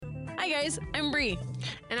guys, I'm Bree.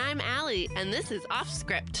 And I'm Allie, and this is Off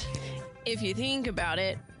Script. If you think about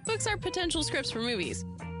it, books are potential scripts for movies.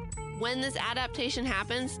 When this adaptation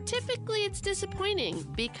happens, typically it's disappointing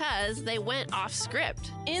because they went off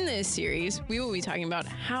script. In this series, we will be talking about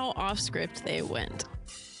how off script they went.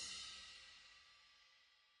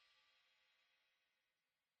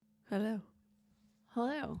 Hello.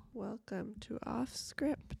 Hello. Welcome to Off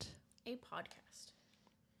Script. A podcast.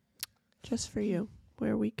 Just for you,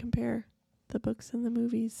 where we compare the books and the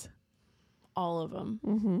movies. All of them.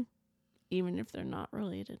 Mm-hmm. Even if they're not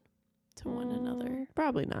related to one another.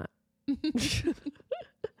 Probably not.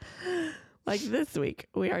 Like this week,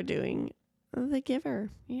 we are doing The Giver.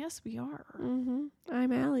 Yes, we are. Mm-hmm.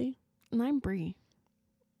 I'm Allie. And I'm Bree.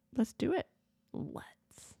 Let's do it.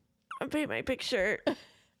 Let's. I paint my picture.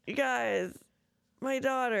 You guys, my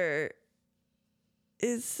daughter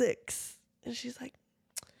is 6. And she's like,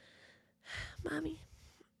 Mommy,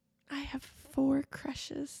 I have 4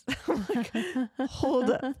 crushes. I'm like, hold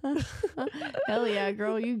up. Hell yeah,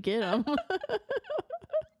 girl, you get them.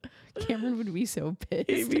 Cameron would be so pissed.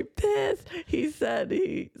 He'd be pissed. He said,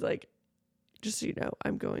 he's like, just so you know,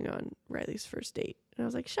 I'm going on Riley's first date. And I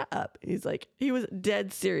was like, shut up. He's like, he was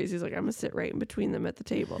dead serious. He's like, I'm going to sit right in between them at the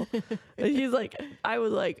table. And he's like, I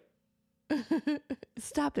was like,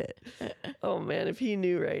 stop it. Oh man, if he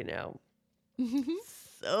knew right now.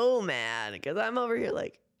 So mad. Because I'm over here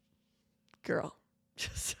like, girl,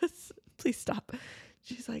 just please stop.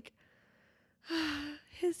 She's like,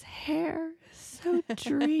 his hair is so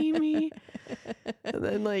dreamy. And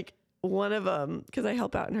then like one of them, because I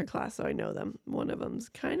help out in her class, so I know them. One of them's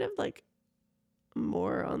kind of like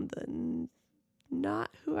more on the not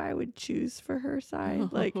who I would choose for her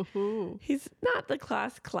side. Like he's not the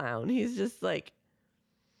class clown. He's just like,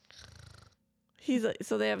 he's like,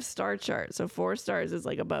 so they have star chart. So 4 stars is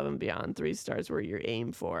like above and beyond. 3 stars where you're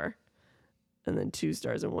aim for. And then 2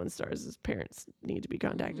 stars and 1 star is his parents need to be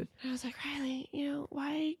contacted. And I was like, Riley, you know,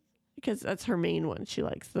 why? Because that's her main one she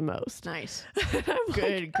likes the most. Nice. Good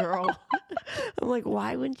Good girl. I'm like,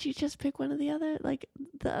 why wouldn't you just pick one of the other, like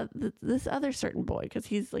this other certain boy? Because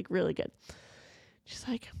he's like really good. She's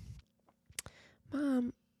like,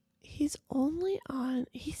 Mom, he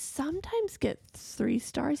sometimes gets 3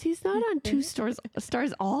 stars. He's not on 2 stars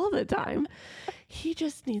all the time. He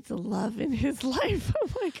just needs love in his life.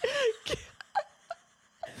 I'm like,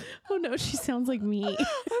 Oh no, she sounds like me.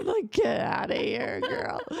 I'm like, get out of here,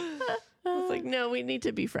 girl. I was like, no, we need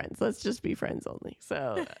to be friends. Let's just be friends only.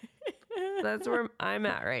 So that's where I'm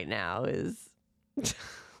at right now, is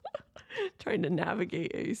trying to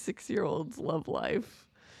navigate a 6-year-old's love life.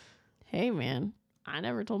 Hey man, I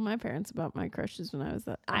never told my parents about my crushes when I was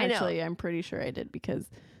that. I know. Actually, I'm pretty sure I did because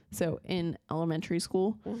so in elementary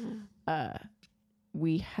school,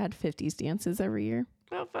 we had 50s dances every year.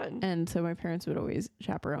 How fun. And so my parents would always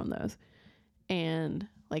chaperone those. And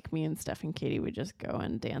like me and Steph and Katie would just go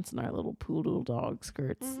and dance in our little poodle dog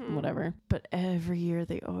skirts and whatever. But every year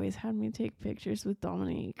they always had me take pictures with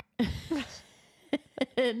Dominique.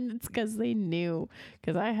 And it's because they knew,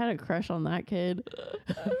 because I had a crush on that kid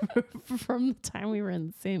from the time we were in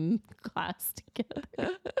the same class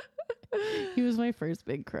together. He was my first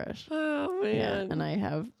big crush. Oh, man. Yeah, and I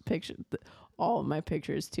have pictures, all of my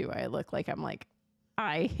pictures too. I look like I'm like,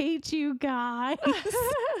 I hate you guys.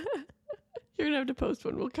 You're going to have to post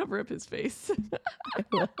one. We'll cover up his face.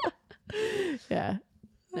 Yeah.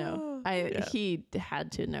 No, he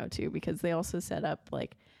had to know too, because they also set up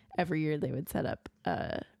like every year they would set up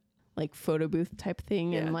like photo booth type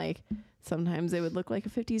thing. And like sometimes it would look like a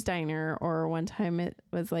 50s diner, or one time it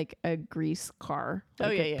was like a grease car,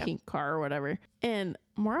 like a pink car or whatever. And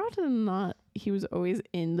more often than not, he was always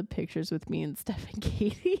in the pictures with me and Steph and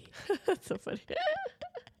Katie. That's so funny.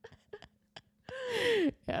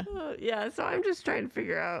 Yeah. Yeah, so I'm just trying to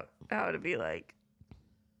figure out how to be like,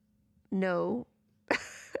 no.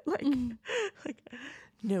 like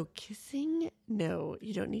no kissing. No,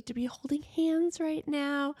 you don't need to be holding hands right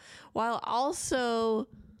now. While also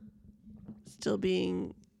still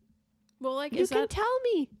being, Well, like, you can tell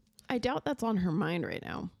me. I doubt that's on her mind right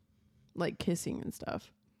now. Like kissing and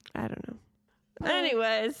stuff. I don't know.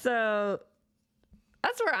 Anyway, so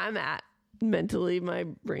that's where I'm at. Mentally, my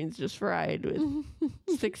brain's just fried with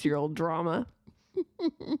 6-year-old drama.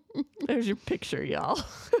 There's your picture, y'all.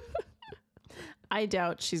 I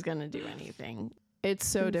doubt she's going to do anything. It's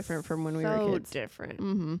so different from when we were kids. So different.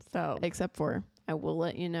 Mm-hmm. So Except for, I will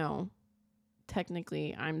let you know,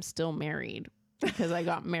 technically, I'm still married because I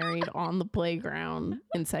got married on the playground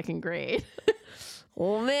in 2nd grade.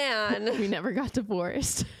 oh, man. We never got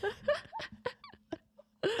divorced.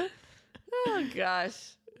 Oh,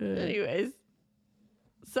 gosh. Anyways,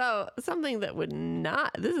 So something that would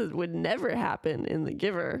never happen in The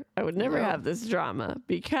Giver. I would never have this drama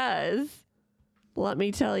because let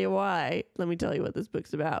me tell you why. Let me tell you what this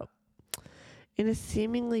book's about. In a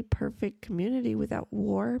seemingly perfect community without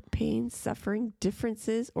war, pain, suffering,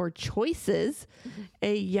 differences, or choices,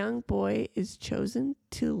 a young boy is chosen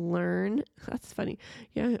to learn. That's funny.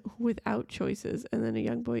 Yeah, without choices. And then a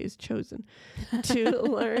young boy is chosen to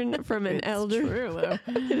learn from an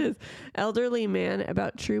it is elderly man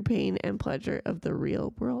about true pain and pleasure of the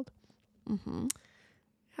real world. Mm-hmm.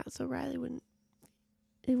 Yeah, so Riley wouldn't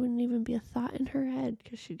even be a thought in her head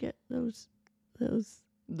because she'd get those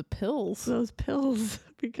the pills. Those pills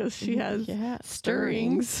because she has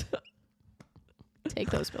stirrings. Take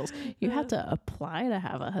those pills. You have to apply to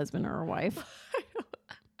have a husband or a wife.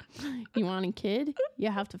 You want a kid?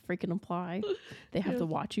 You have to freaking apply. They have to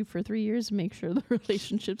watch you for 3 years to make sure the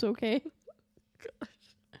relationship's okay. Gosh.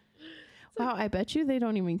 Wow, I bet you they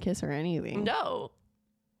don't even kiss or anything. No.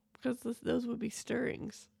 Because those would be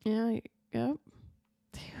stirrings. Yeah. Yep.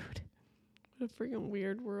 Dude. What a freaking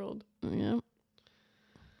weird world. Yep.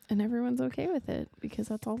 And everyone's okay with it because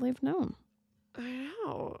that's all they've known. I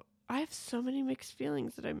know. I have so many mixed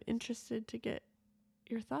feelings that I'm interested to get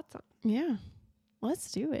your thoughts on. Yeah.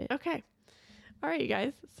 Let's do it. Okay. All right, you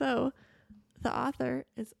guys. So the author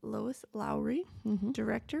is Lois Lowry. Mm-hmm.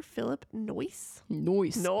 Director Philip Noyce.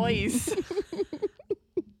 Noyce.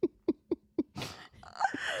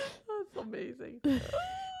 That's amazing.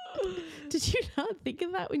 Did you not think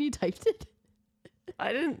of that when you typed it?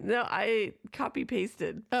 I didn't know. I copy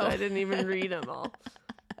pasted. So I didn't even read them all.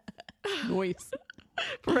 Noise.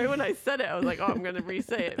 But right when I said it, I was like, oh, I'm going to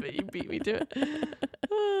re-say it, but you beat me to it.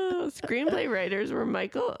 Screenplay writers were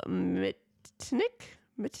Michael Mitnick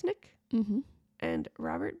mm-hmm. and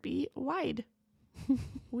Robert B. Wide.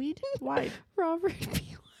 Wide. Robert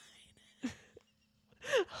B. Wide.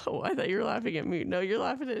 Oh, I thought you were laughing at me. No, you're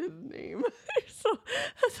laughing at his name.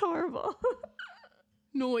 That's horrible.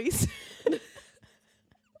 Noise.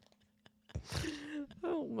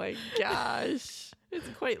 Oh my gosh. It's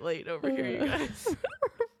quite late over here, you guys.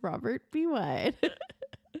 Robert B. Wide. All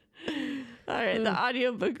right. The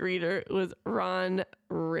audiobook reader was Ron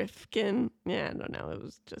Rifkin. Yeah, I don't know. It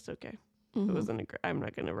was just okay. Mm-hmm. It wasn't I'm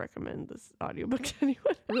not going to recommend this audiobook to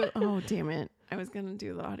anyone. Oh, damn it. I was going to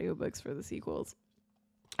do the audiobooks for the sequels.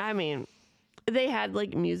 I mean, they had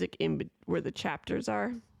like music in where the chapters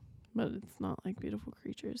are. But it's not like Beautiful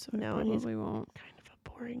Creatures, so no, I probably won't. Kind of a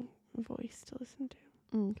boring voice to listen to.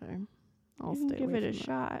 Okay. I'll stay give it a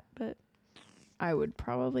shot, but I would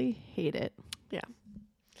probably hate it. Yeah.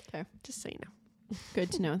 Okay. Just so you know.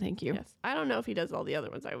 Good to know. Thank you. Yes. I don't know if he does all the other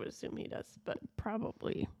ones. I would assume he does, but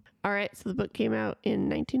probably. All right. So the book came out in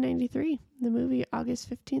 1993. The movie August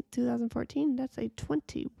 15th, 2014. That's a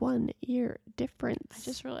 21-year difference. I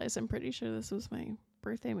just realized I'm pretty sure this was my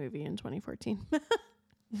birthday movie in 2014.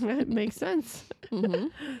 It makes sense. Mm-hmm.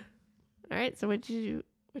 All right. So which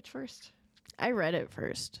first? I read it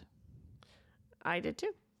first. I did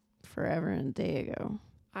too. Forever and a day ago.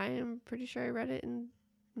 I am pretty sure I read it in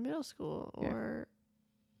middle school or...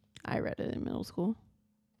 I read it in middle school.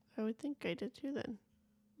 I would think I did too then.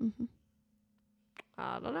 Mm-hmm.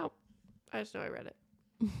 I don't know. I just know I read it.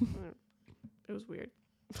 It was weird.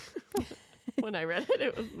 When I read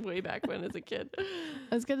it was way back when as a kid.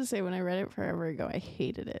 I was going to say when I read it forever ago, I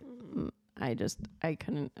hated it. Mm-hmm. I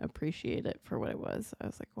couldn't appreciate it for what it was. I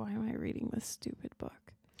was like, why am I reading this stupid book?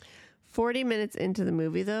 40 minutes into the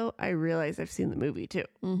movie, though, I realized I've seen the movie, too.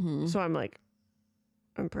 Mm-hmm. So I'm like,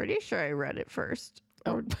 I'm pretty sure I read it first.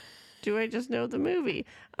 Or do I just know the movie?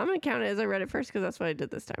 I'm going to count it as I read it first because that's what I did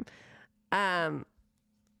this time.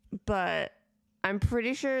 But I'm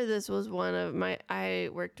pretty sure this was one of I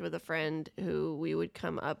worked with a friend who we would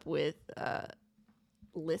come up with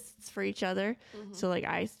lists for each other. Mm-hmm. So, like,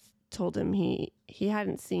 I told him he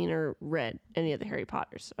hadn't seen or read any of the Harry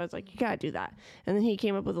Potters. So I was like, you gotta do that. And then he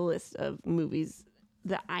came up with a list of movies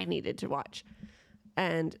that I needed to watch.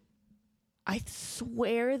 And I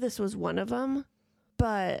swear this was one of them,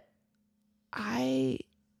 but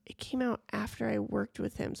it came out after I worked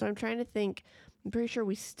with him. So I'm trying to think. I'm pretty sure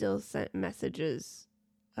we still sent messages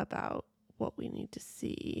about what we need to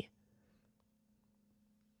see.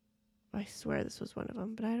 I swear this was one of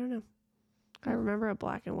them, but I don't know. I remember a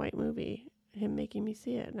black and white movie, him making me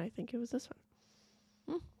see it, and I think it was this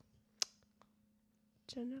one.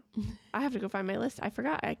 Hmm. I have to go find my list. I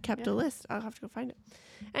forgot. I kept a list. I'll have to go find it.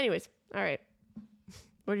 Anyways, all right.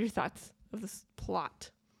 What are your thoughts of this plot?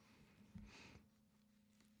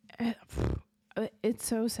 It's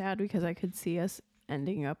so sad because I could see us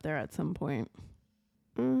ending up there at some point.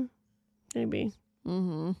 Maybe.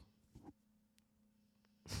 Mm-hmm.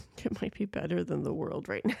 It might be better than the world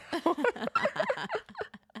right now.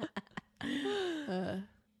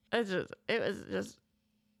 It was just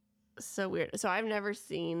so weird. So I've never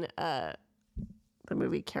seen the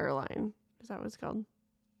movie Caroline. Is that what it's called?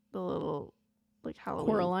 The little like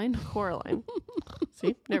Halloween. Coraline.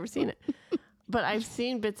 See, never seen it. But I've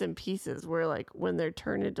seen bits and pieces where like when they're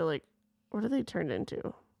turned into like, what are they turned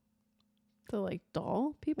into? The like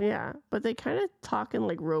doll people? Yeah, but they kind of talk in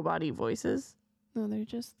like robot-y voices. No, they're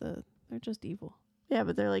just evil. Yeah,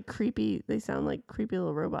 but they're like creepy. They sound like creepy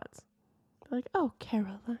little robots. They're like, oh,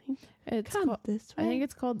 Caroline, come this way. I think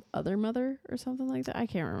it's called Other Mother or something like that. I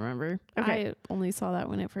can't remember. Okay. I only saw that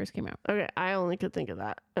when it first came out. Okay, I only could think of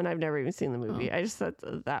that, and I've never even seen the movie. I just thought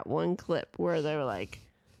that one clip where they were like,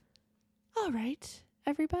 all right,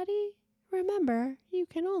 everybody, remember, you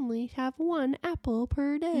can only have one apple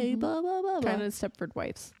per day, blah, blah, blah, blah. Kind of Stepford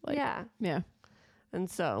Wives. Like, yeah. Yeah. And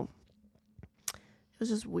so it was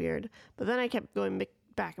just weird. But then I kept going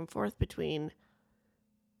back and forth between,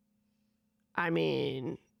 I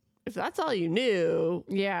mean, if that's all you knew,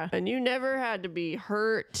 Yeah. and you never had to be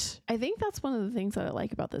hurt. I think that's one of the things that I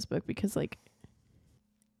like about this book because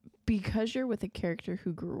you're with a character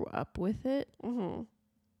who grew up with it,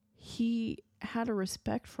 he had a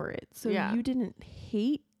respect for it. So you didn't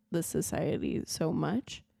hate the society so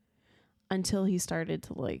much until he started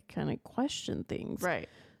to like kind of question things. Right.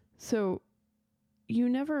 So you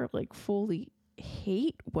never like fully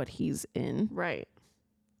hate what he's in. Right.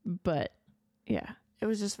 But yeah. It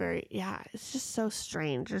was just it's just so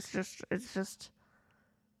strange. It's just,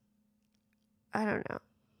 I don't know.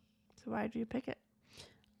 So why did you pick it?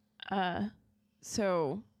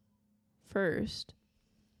 So first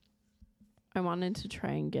I wanted to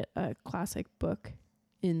try and get a classic book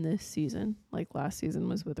in this season. Like last season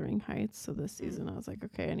was Wuthering Heights. So this season I was like,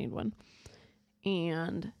 okay, I need one.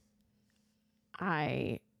 And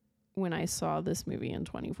when I saw this movie in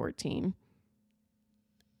 2014,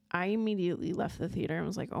 I immediately left the theater and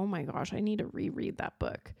was like, oh my gosh, I need to reread that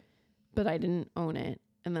book. But I didn't own it.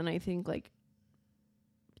 And then I think like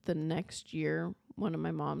the next year, one of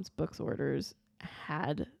my mom's books orders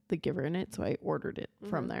had The Giver in it. So I ordered it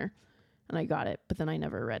from there and I got it, but then I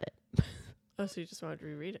never read it. Oh, so you just wanted to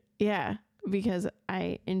reread it? Yeah, because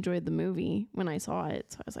I enjoyed the movie when I saw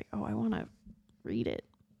it. So I was like, oh, I want to read it.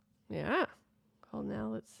 Yeah. Well, now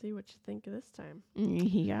let's see what you think of this time.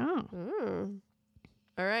 Yeah.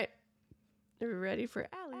 All right. Are we ready for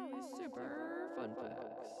Allie's super fun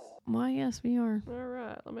facts? Why, yes, we are. All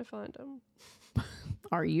right. Let me find them.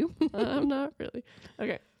 Are you? I'm not really.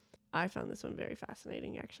 Okay. I found this one very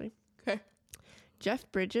fascinating, actually. Okay.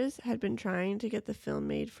 Jeff Bridges had been trying to get the film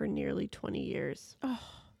made for nearly 20 years. Oh.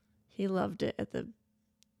 He loved it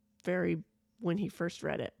when he first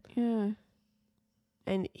read it. Yeah.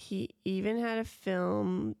 And he even had a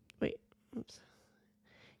film.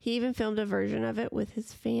 He even filmed a version of it with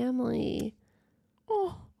his family.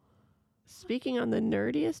 Oh. Speaking on the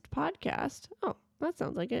Nerdiest podcast. Oh, that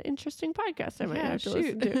sounds like an interesting podcast I might have to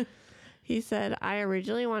listen to. He said, I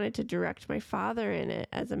originally wanted to direct my father in it.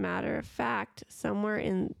 As a matter of fact, somewhere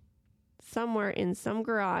in some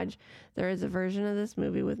garage, there is a version of this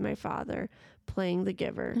movie with my father playing The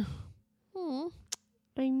Giver. Oh.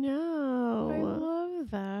 I know. I love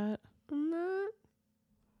that.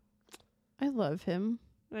 I love him.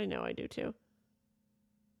 I know, I do too.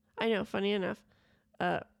 I know, funny enough,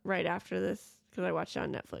 right after this, because I watched it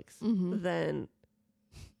on Netflix, then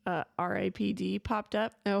R.I.P.D. popped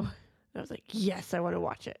up. Oh. And I was like, yes, I want to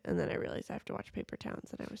watch it. And then I realized I have to watch Paper Towns,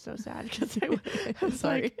 and I was so sad because I was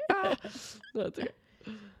Sorry. like, ah. No, it's okay.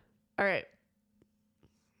 All right.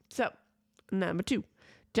 So, number 2.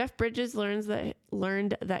 Jeff Bridges learned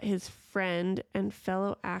that his friend and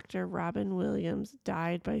fellow actor Robin Williams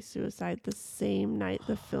died by suicide the same night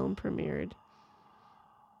the film premiered.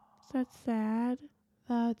 Is that sad?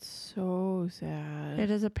 That's so sad. It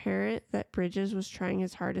is apparent that Bridges was trying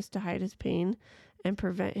his hardest to hide his pain and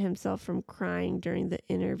prevent himself from crying during the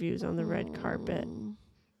interviews on the red carpet.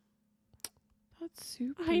 That's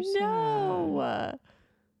super I know.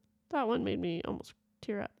 That one made me almost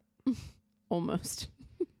tear up. Almost.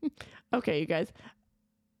 Okay, you guys.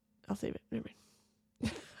 I'll save it. Never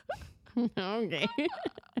mind. Okay.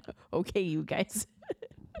 Okay, you guys.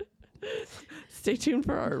 Stay tuned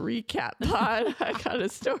for our recap pod. I got a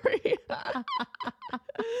story. All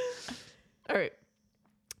right.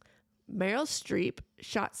 Meryl Streep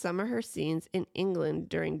shot some of her scenes in England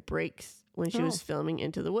during breaks when she was filming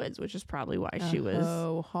Into the Woods, which is probably why she was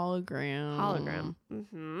hologram.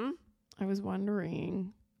 Mm-hmm. I was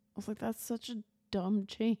wondering. I was like, that's such a dumb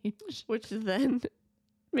change. Which then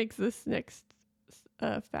makes this next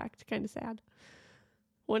fact kind of sad.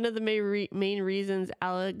 one of the main reasons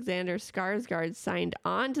Alexander Skarsgård signed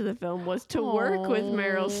on to the film was to work with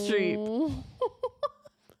Meryl Streep.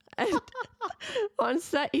 And on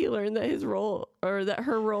set, he learned that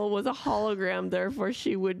her role was a hologram, therefore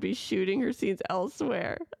she would be shooting her scenes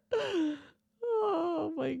elsewhere.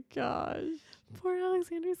 Oh my gosh. Poor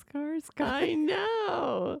Alexander Skarsgård. I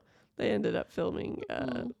know. They ended up filming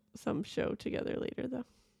some show together later, though.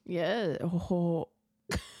 Yeah. Oh.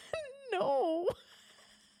 No.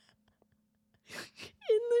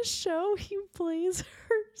 In the show, he plays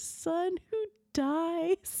her son who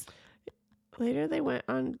dies. Later, they went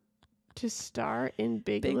on to star in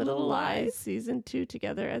Big Little Lies season 2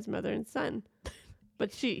 together as mother and son.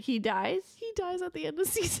 But he dies? He dies at the end of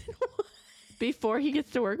season 1. Before he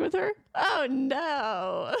gets to work with her? Oh,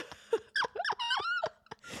 no.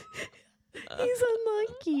 He's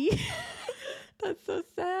unlucky. That's so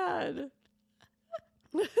sad.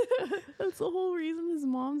 That's the whole reason his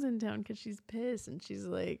mom's in town, because she's pissed and she's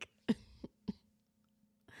like,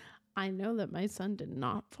 I know that my son did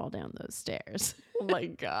not fall down those stairs. Oh my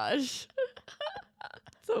gosh.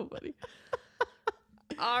 So funny.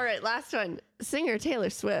 All right, last one. Singer Taylor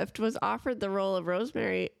Swift was offered the role of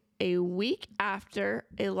Rosemary a week after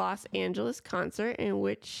a Los Angeles concert in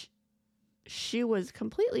which she was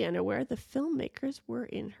completely unaware the filmmakers were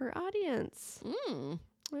in her audience.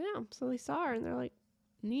 Yeah, so they saw her and they're like,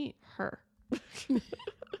 Neat. her.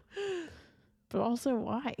 But also,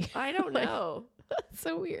 why? I don't know. That's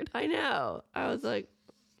so weird. I know. I was like,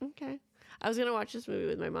 okay. I was going to watch this movie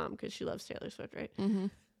with my mom because she loves Taylor Swift, right? Mm-hmm.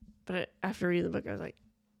 But after reading the book, I was like,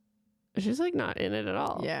 she's like not in it at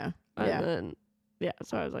all. Yeah. And then,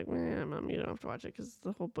 so I was like, Mom, you don't have to watch it because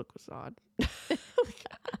the whole book was odd.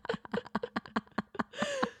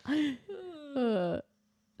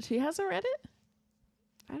 She hasn't read it?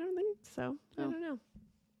 I don't think so. I don't know.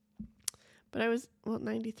 But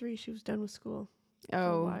 93, she was done with school.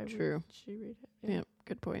 Oh, why true. would she read it? Yeah,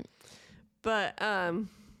 good point. But I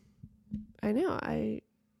know I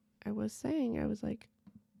was saying, I was like,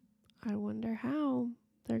 I wonder how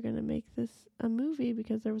they're going to make this a movie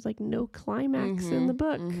because there was like no climax in the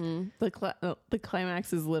book. The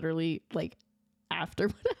climax is literally like after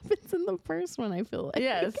what happens in the first one, I feel like.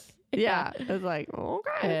 Yes. Yeah. I was like,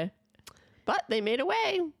 okay. But they made a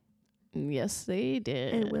way. Yes, they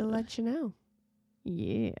did. And we'll let you know.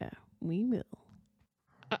 Yeah, we will.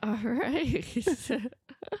 All right.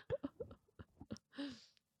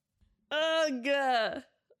 Ugh.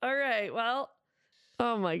 All right. Well,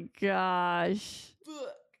 oh my gosh.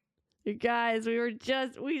 You guys, we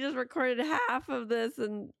just recorded half of this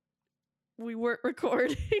and we weren't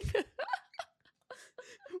recording. We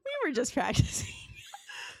were just practicing.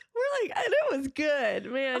 We're like, and it was good.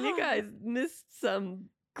 Man, you guys missed some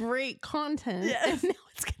great content. Yes. And now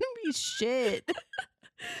it's going to be shit.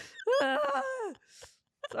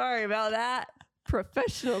 Sorry about that.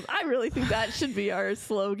 Professionals. I really think that should be our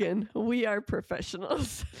slogan. We are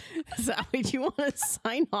professionals. Is that what you want to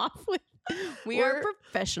sign off with? We're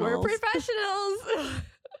professionals. We're professionals.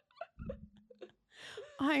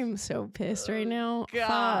 I'm so pissed right now.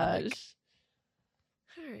 Gosh. Fuck.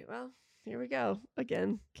 All right. Well, here we go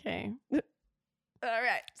again. Okay. All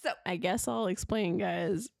right. So I guess I'll explain,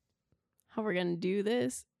 guys. How we're going to do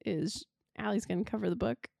this is Allie's going to cover the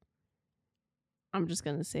book. I'm just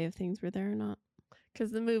going to say if things were there or not.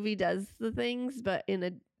 because the movie does the things, but in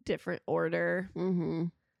a different order,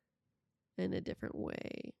 in a different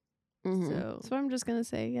way. So I'm just going to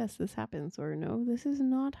say, yes, this happens, or no, this is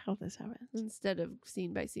not how this happens. Instead of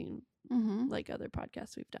scene by scene, like other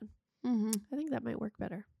podcasts we've done. I think that might work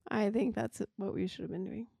better. I think that's what we should have been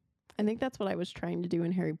doing. I think that's what I was trying to do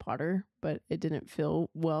in Harry Potter, but it didn't feel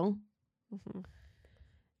well.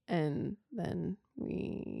 And then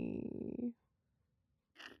we...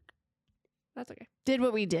 That's okay. did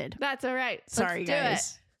what we did. That's all right. Sorry, Let's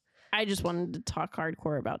guys. I just wanted to talk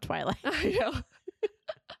hardcore about Twilight. I know.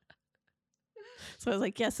 So I was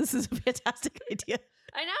like, yes, this is a fantastic idea.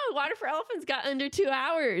 I know. Water for Elephants got under 2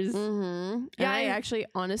 hours. Yeah, I actually,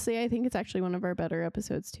 honestly, I think it's actually one of our better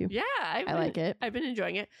episodes too. Yeah, I like it. I've been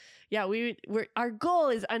enjoying it. Yeah, we're our goal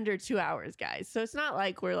is under 2 hours, guys. So it's not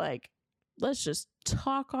like we're like, let's just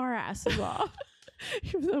talk our asses off.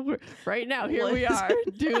 Right now, here we are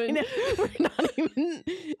doing. We're not even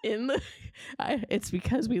in the. It's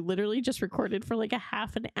because we literally just recorded for like a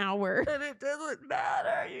half an hour. And it doesn't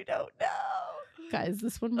matter. You don't know, guys.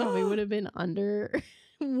 This one probably would have been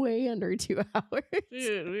way under 2 hours.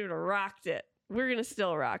 Dude, we would have rocked it. We're gonna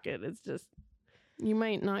still rock it. It's just you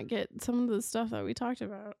might not get some of the stuff that we talked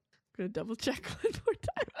about. I'm gonna double check one more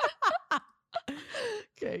time.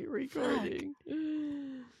 Okay, recording.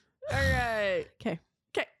 All right. Okay.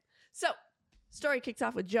 Okay. story kicks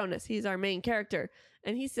off with Jonas. He's our main character,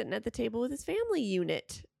 and he's sitting at the table with his family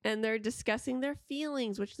unit, and they're discussing their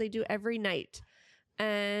feelings, which they do every night.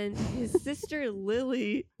 And his sister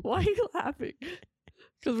Lily, why are you laughing?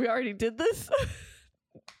 Because we already did this.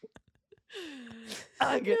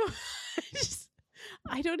 I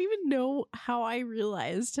don't even know how I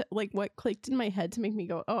realized like what clicked in my head to make me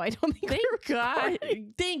go, oh, I don't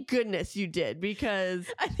think Thank goodness you did, because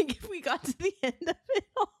I think if we got to the end of it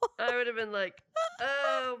all, I would have been like,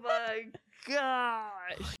 oh my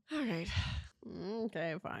gosh. All right.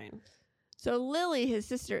 Okay, fine. So Lily, his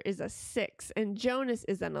sister, is a 6 and Jonas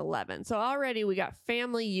is an 11. So already we got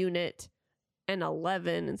family unit and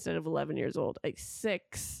 11 instead of 11 years old, a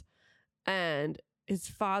 6. And his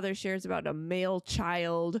father shares about a male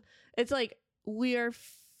child. It's like we are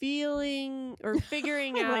feeling or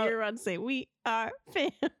figuring out. Like you're about to say, we are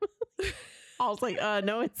family. I was like,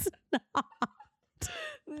 no, it's not.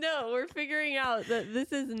 No, we're figuring out that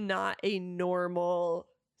this is not a normal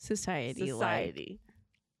society.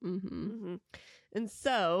 Mm-hmm. And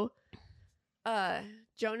so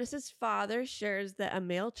Jonas's father shares that a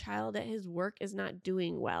male child at his work is not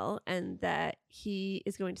doing well and that he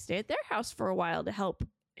is going to stay at their house for a while to help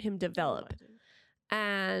him develop.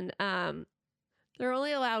 And they're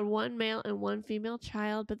only allowed one male and one female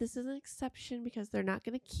child, but this is an exception because they're not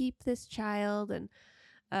going to keep this child. And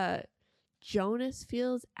Jonas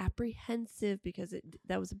feels apprehensive because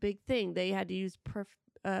that was a big thing. They had to use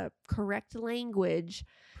correct language.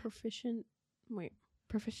 Proficient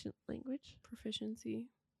language? Proficiency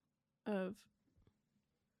of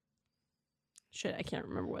shit. I can't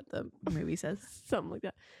remember what the movie says. Something like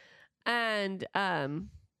that. And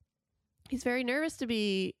he's very nervous to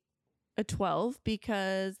be a 12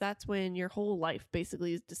 because that's when your whole life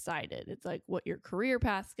basically is decided. It's like what your career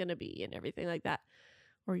path's going to be and everything like that,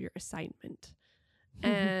 or your assignment.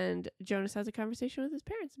 And Jonas has a conversation with his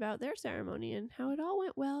parents about their ceremony and how it all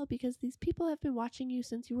went well because these people have been watching you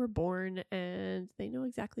since you were born and they know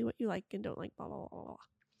exactly what you like and don't like, blah, blah, blah, blah.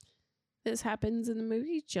 This happens in the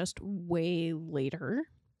movie just way later.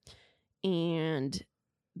 And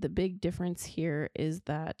the big difference here is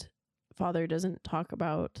that father doesn't talk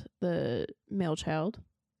about the male child,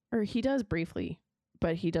 or he does briefly,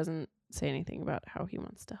 but he doesn't say anything about how he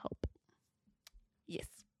wants to help. Yes.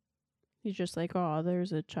 He's just like, oh,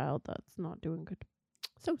 there's a child that's not doing good.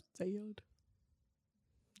 So sad.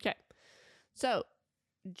 Okay. So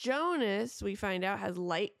Jonas, we find out, has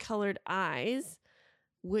light colored eyes,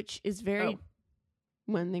 which is very...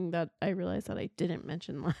 One thing that I realized that I didn't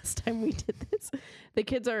mention last time we did this, the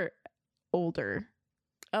kids are older.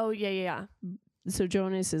 Oh, yeah. So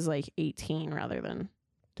Jonas is like 18 rather than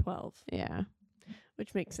 12. Yeah.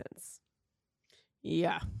 Which makes sense.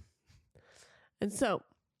 Yeah. And so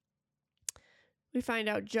we find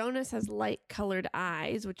out Jonas has light colored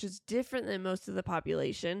eyes, which is different than most of the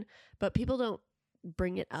population, but people don't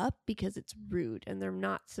bring it up because it's rude and they're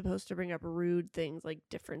not supposed to bring up rude things like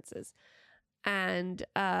differences. And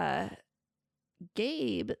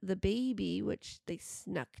Gabe, the baby, which they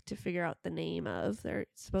snuck to figure out the name of, they're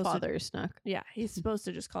supposed Father snuck. Yeah, he's supposed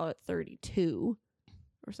to just call it 32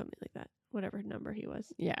 or something like that. Whatever number he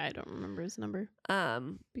was. Yeah, I don't remember his number.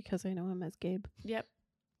 Because I know him as Gabe. Yep.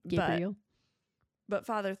 Gabriel. But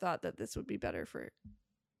father thought that this would be better for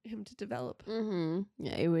him to develop. Mm-hmm.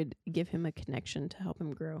 Yeah, it would give him a connection to help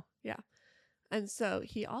him grow. Yeah. And so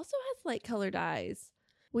he also has light colored eyes.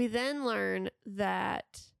 We then learn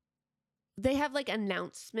that they have like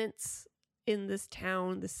announcements in this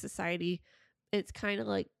town, this society. It's kind of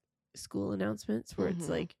like school announcements where it's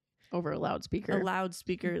like over a loudspeaker.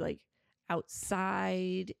 Like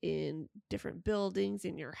outside, in different buildings,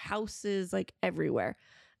 in your houses, like everywhere.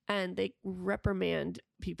 And they reprimand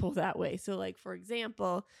people that way. So like, for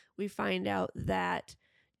example, we find out that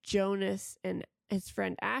Jonas and his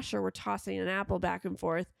friend Asher were tossing an apple back and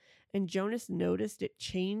forth, and Jonas noticed it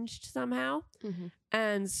changed somehow.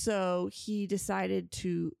 And so he decided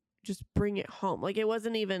to just bring it home. Like, it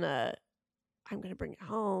wasn't even I'm going to bring it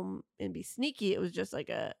home and be sneaky. It was just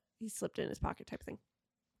like he slipped it in his pocket type thing.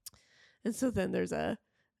 And so then there's a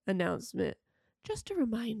announcement. Just a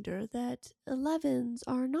reminder that 11s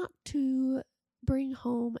are not to bring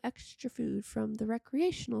home extra food from the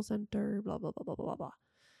recreational center, blah, blah, blah, blah, blah,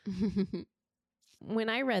 blah. When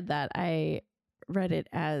I read that, I read it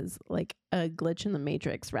as like a glitch in the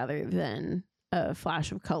Matrix rather than a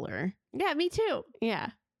flash of color. Yeah, me too. Yeah.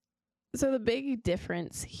 So the big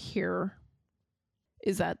difference here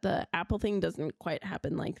is that the apple thing doesn't quite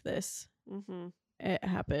happen like this. It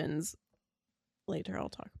happens later. I'll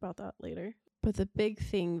talk about that later. But the big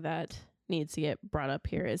thing that needs to get brought up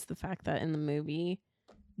here is the fact that in the movie,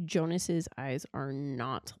 Jonas's eyes are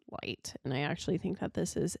not light. And I actually think that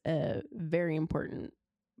this is a very important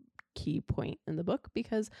key point in the book,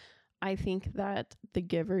 because I think that the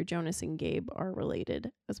giver, Jonas, and Gabe are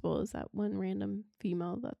related, as well as that one random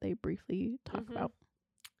female that they briefly talk about.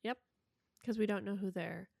 Yep. Because we don't know who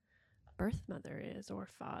their birth mother is or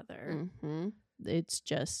father. It's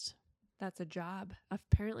just... That's a job.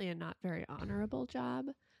 Apparently a not very honorable job.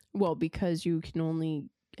 Well, because you can only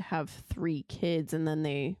have 3 kids and then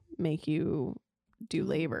they make you do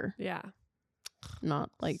labor. Yeah.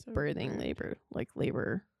 Not like So birthing weird. labor, like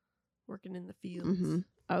labor. Working in the fields.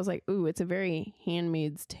 I was like, ooh, it's a very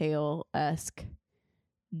Handmaid's Tale-esque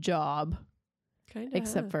job. Kind of.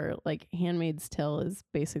 Except for like Handmaid's Tale is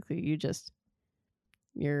basically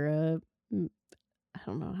you're I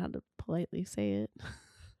don't know how to politely say it.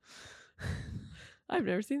 I've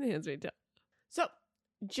never seen The Handmaid's Tale. So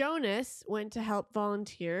Jonas went to help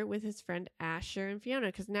volunteer with his friend Asher and Fiona,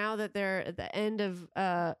 because now that they're at the end of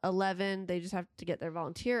 11, they just have to get their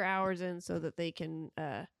volunteer hours in so that they can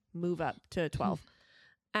move up to 12.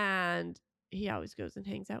 And he always goes and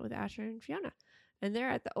hangs out with Asher and Fiona. And they're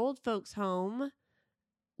at the old folks' home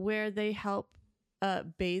where they help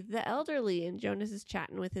bathe the elderly. And Jonas is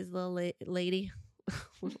chatting with his little lady.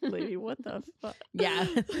 Lady, what the fuck? Yeah.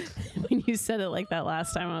 When you said it like that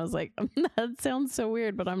last time, I was like, that sounds so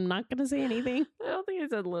weird, but I'm not going to say anything. I don't think I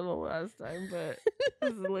said little last time, but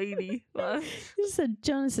this lady. You said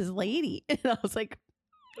Jonas's lady. And I was like,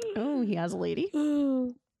 oh, he has a lady.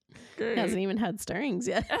 He hasn't even had stirrings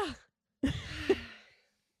yet.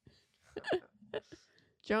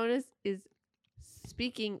 Jonas is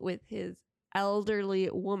speaking with his elderly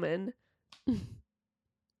woman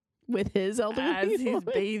With his elderly as he's woman.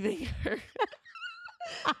 bathing her.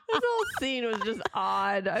 This whole scene was just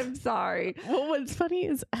odd. I'm sorry. Well, what's funny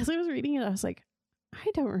is as I was reading it, I was like,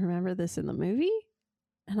 I don't remember this in the movie.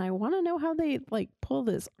 And I want to know how they like pull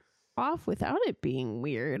this off without it being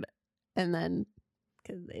weird. And then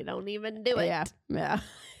Because they don't even do it. Yeah.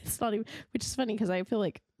 It's not even, which is funny because I feel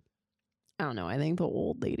like, I don't know, I think the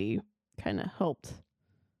old lady kind of helped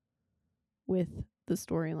with the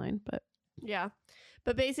storyline, but Yeah.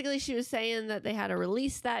 But basically she was saying that they had a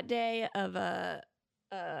release that day of a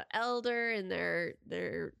elder in their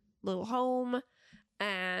little home,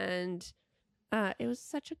 and it was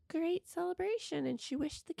such a great celebration, and she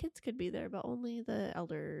wished the kids could be there, but only the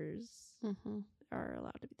elders are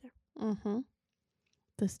allowed to be there.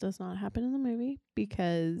 This does not happen in the movie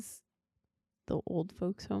because the old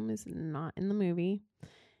folks home is not in the movie.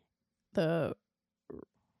 The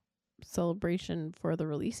celebration for the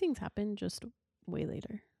releasings happened just way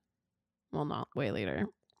later. Well, not way later,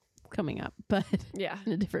 coming up, but Yeah.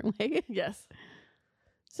 in a different way. Yes.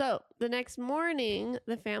 So the next morning,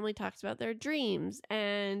 the family talks about their dreams,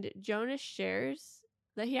 and Jonas shares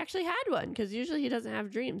that he actually had one, because usually he doesn't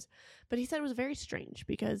have dreams. But he said it was very strange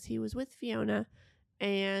because he was with Fiona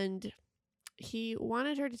and he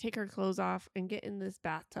wanted her to take her clothes off and get in this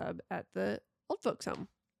bathtub at the old folks' home.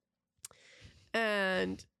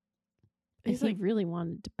 And he's He like, really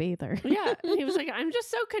wanted to bathe her. yeah. And he was like, I'm just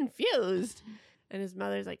so confused. And his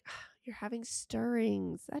mother's like, you're having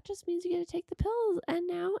stirrings. That just means you got to take the pills and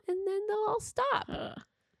then they'll all stop. And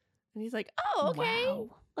he's like, oh, okay. Wow.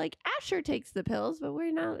 Like Asher takes the pills, but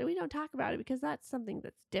we don't talk about it because that's something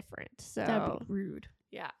that's different. So That'd be rude.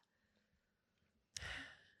 yeah.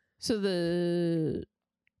 So the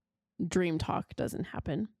dream talk doesn't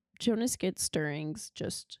happen. Jonas gets stirrings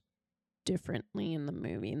just differently in the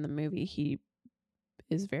movie. In the movie, he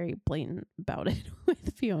is very blatant about it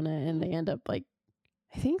with Fiona, and they end up I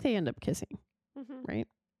think they end up kissing, right?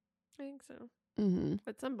 I think so. Mm-hmm.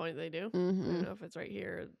 At some point they do. I don't know if it's right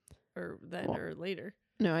here or then Well, or later.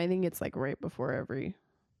 No, I think it's like right before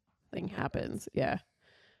everything happens. Yeah.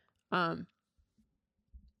 And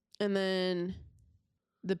then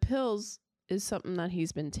the pills is something that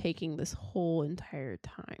he's been taking this whole entire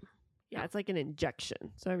time. Yeah, it's like an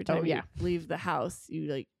injection. So every time you leave the house,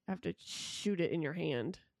 you like have to shoot it in your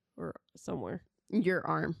hand or somewhere. Your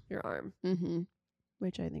arm. Your arm. Mm-hmm.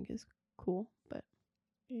 Which I think is cool, but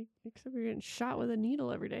Except you're getting shot with a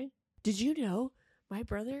needle every day. Did you know my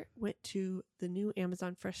brother went to the new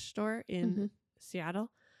Amazon Fresh store in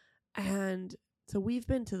Seattle? And so we've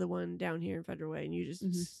been to the one down here in Federal Way, and you just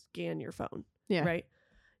scan your phone. Yeah. Right?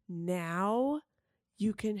 Now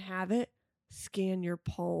you can have it scan your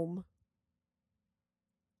palm.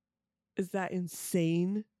 Is that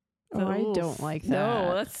insane? Oh, I don't like that.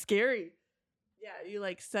 No, that's scary. Yeah, you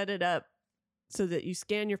like set it up so that you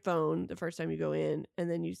scan your phone the first time you go in, and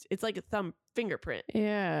then it's like a thumb fingerprint,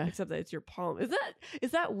 Yeah. except that it's your palm.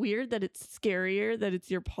 Is that weird that it's scarier that it's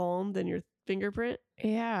your palm than your fingerprint.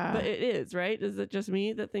 Yeah. But it is, right? Is it just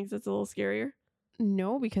me that thinks it's a little scarier?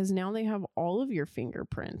 No, because now they have all of your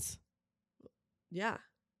fingerprints. Yeah.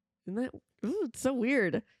 Isn't that it's so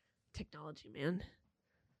weird. Technology, man.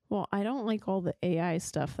 Well, I don't like all the AI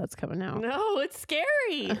stuff that's coming out. No, it's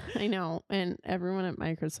scary. I know. And everyone at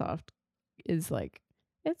Microsoft is like,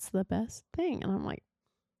 it's the best thing. And I'm like,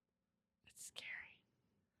 It's scary.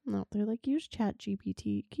 no, they're like, use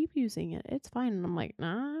ChatGPT. Keep using it. It's fine. And I'm like,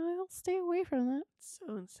 nah, I'll stay away from that. It's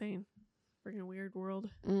so insane. Freaking weird world.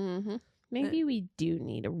 Mm-hmm. Maybe we do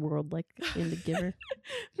need a world like in The Giver.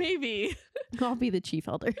 Maybe. I'll be the chief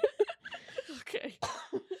elder. Okay.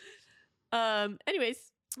 Anyways,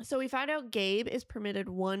 so we found out Gabe is permitted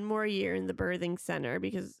 1 more year in the birthing center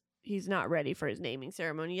because he's not ready for his naming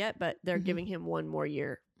ceremony yet, but they're Mhm. giving him 1 more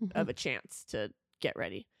year of a chance to get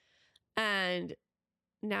ready. And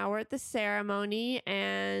now we're at the ceremony,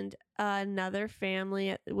 and another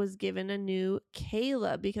family was given a new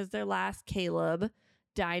Caleb because their last Caleb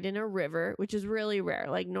died in a river, which is really rare.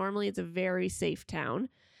 Like normally it's a very safe town.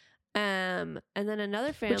 And then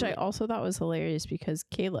another family, Which I also thought was hilarious because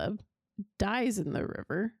Caleb dies in the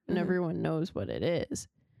river and Mhm. everyone knows what it is.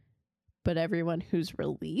 But everyone who's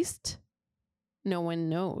released, no one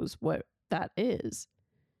knows what that is.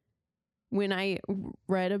 When I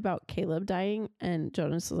read about Caleb dying and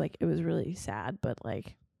Jonas was like, it was really sad, but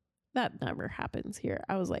like that never happens here.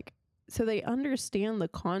 I was like, so they understand the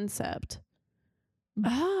concept.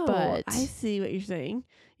 oh, but- I see what you're saying.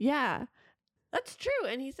 Yeah, that's true.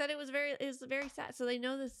 And he said it was very sad. So they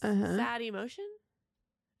know this Uh-huh. sad emotion.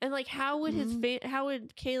 And like, how would how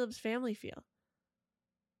would Caleb's family feel?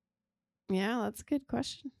 Yeah, that's a good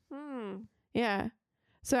question. Yeah.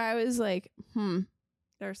 So I was like,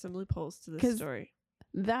 There are some loopholes to this 'Cause- story.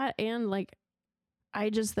 that and like I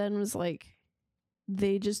just then was like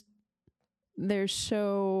they're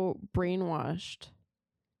so brainwashed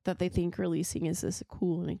that they think releasing is this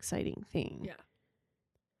cool and exciting thing.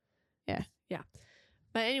 Yeah. Yeah.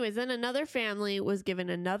 But anyways, then another family was given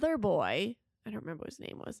another boy. I don't remember what his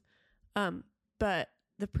name was. But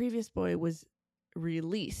the previous boy was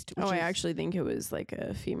released. I actually think it was like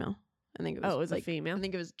a female. I think it was it was like a female. I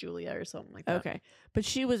think it was Julia or something like that. Okay. But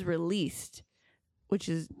she was released, which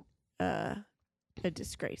is a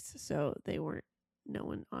disgrace. So no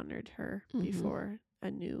one honored her Mhm. before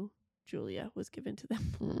a new Julia was given to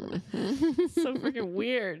them. Mhm. So freaking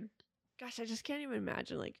weird. Gosh, I just can't even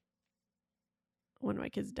imagine like one of my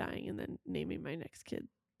kids dying and then naming my next kid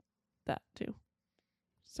that too.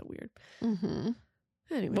 So weird. Mhm.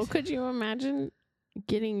 Anyways. Well, could you imagine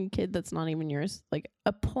getting a kid that's not even yours? Like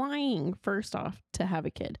applying first off to have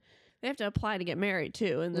a kid. They have to apply to get married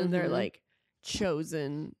too, and then they're Mhm. like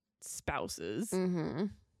chosen spouses. Mm-hmm.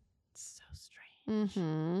 It's so strange.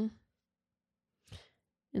 Mm-hmm.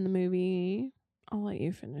 In the movie, I'll let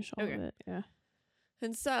you finish all Okay. of it. Yeah.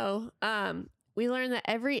 And so, we learned that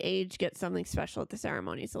every age gets something special at the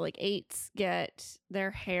ceremony. So, like 8s get their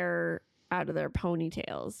hair out of their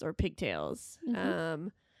ponytails or pigtails.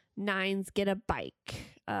 Mhm. 9s get a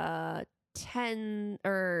bike. 10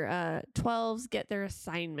 or 12s get their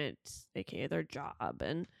assignment, aka their job,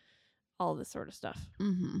 and all this sort of stuff.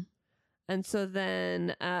 Mm-hmm. And so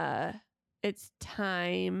then it's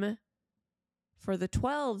time for the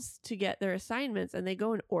 12s to get their assignments, and they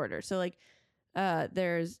go in order. So like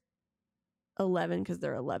there's 11 because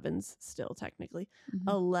they're 11s still technically. Mhm.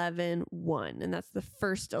 11, 1, and that's the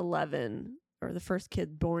first 11 or the first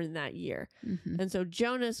kid born that year. Mm-hmm. And so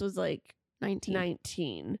Jonas was like 19.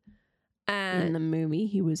 19. In And the movie,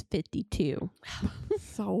 he was 52.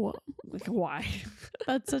 so like why?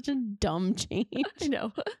 That's such a dumb change. I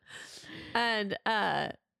know. And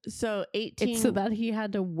so 18 It's so that he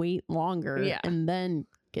had to wait longer Yeah. and then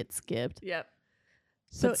get skipped. Yep.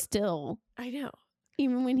 So But still, I know.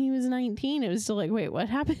 even when he was 19, it was still like, wait, what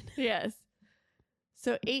happened? Yes.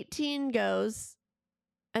 So 18 goes,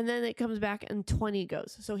 and then it comes back, and 20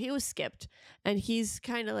 goes. So he was skipped, and he's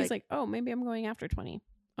kind of He's like, oh, maybe I'm going after 20.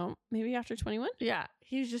 Oh, maybe after 21? yeah,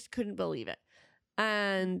 he just couldn't believe it.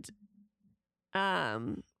 And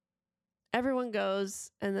everyone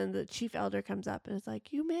goes, and then the chief elder comes up and is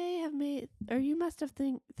like, you must have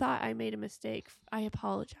thought I made a mistake. I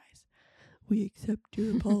apologize. We accept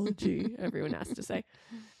your apology, everyone has to say.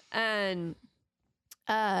 And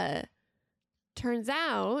turns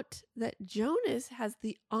out that Jonas has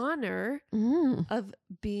the honor of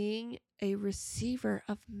being a receiver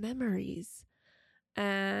of memories.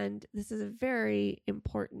 And this is a very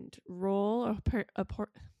important role,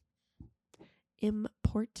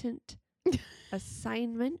 important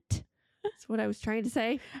assignment. That's what I was trying to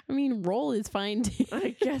say. I mean, roll is fine too.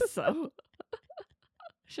 I guess so.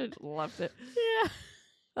 Should have left it.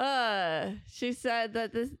 Yeah. She said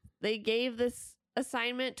that they gave this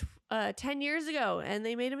assignment 10 years ago and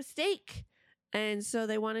they made a mistake. And so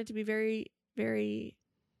they wanted to be very, very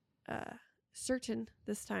certain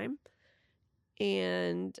this time.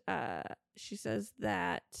 And she says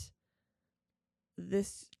that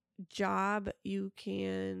this job, you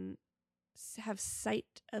can have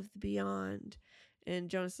sight of the beyond. And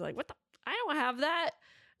Jonas is like, what the? I don't have that.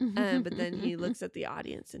 But then he looks at the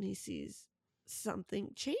audience and he sees something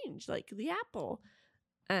change, like the apple.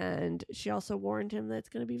 And she also warned him that it's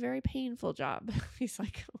going to be a very painful job. He's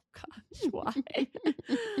like, oh gosh, why?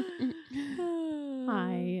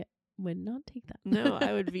 I would not take that. No,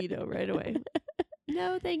 I would veto right away.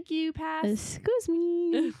 No, thank you. Pass. Excuse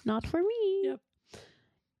me. Not for me. Yep.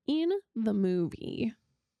 In the movie,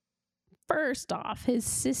 first off, his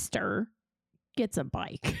sister gets a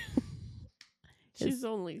bike. She's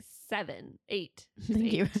only 7, 8.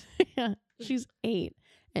 Thank you. Yeah, she's 8.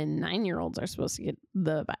 And 9-year-olds are supposed to get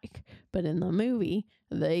the bike. But in the movie,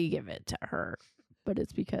 they give it to her. But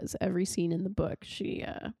it's because every scene in the book, she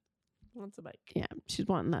wants a bike. Yeah, she's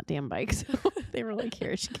wanting that damn bike. So they were like,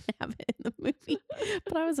 here, she can have it in the movie.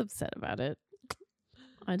 But I was upset about it.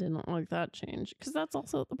 I didn't like that change. Because that's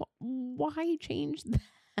also, why change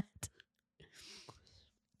that?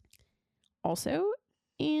 Also,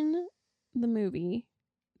 in the movie,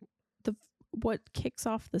 what kicks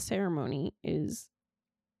off the ceremony is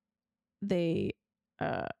they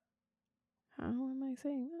how am I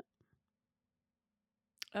saying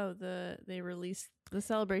that? Oh, they released the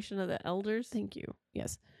celebration of the elders. Thank you.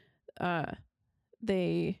 Yes.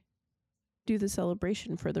 They do the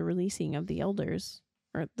celebration for the releasing of the elders,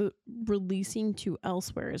 or the releasing to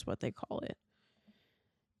elsewhere is what they call it.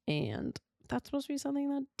 And that's supposed to be something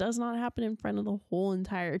that does not happen in front of the whole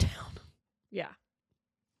entire town. Yeah.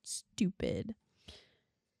 Stupid.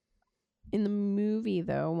 In the movie,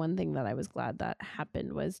 though, one thing that I was glad that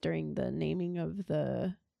happened was during the naming of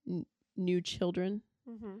the new children.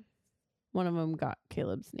 Mm-hmm. One of them got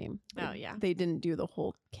Caleb's name. Oh, yeah. They didn't do the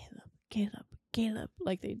whole Caleb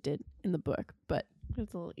like they did in the book, but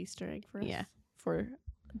It's a little Easter egg for us. yeah, for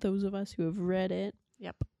those of us who have read it.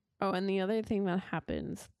 Yep. Oh, and the other thing that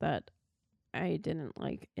happens that I didn't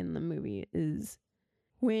like in the movie is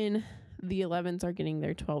when the 11s are getting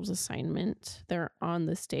their 12s assignment, they're on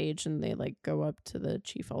the stage and they like go up to the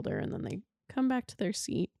chief elder and then they come back to their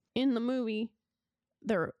seat. In the movie,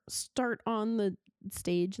 they start on the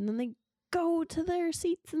stage and then they go to their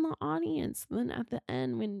seats in the audience. And then at the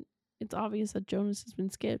end, when it's obvious that Jonas has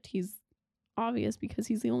been skipped, he's obvious because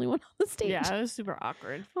he's the only one on the stage. Yeah, it was super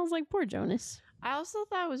awkward. I was like, poor Jonas. I also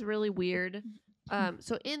thought it was really weird.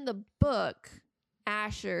 So in the book,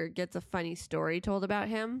 Asher gets a funny story told about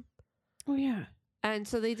him. Oh, yeah. And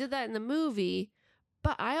so they did that in the movie.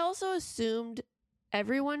 But I also assumed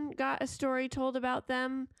everyone got a story told about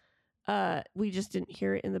them. We just didn't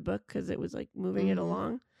hear it in the book because it was like moving it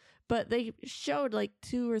along. But they showed like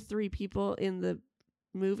 2 or 3 people in the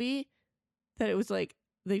movie that it was like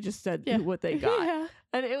they just said what they got. Yeah.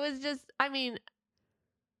 And it was just, I mean,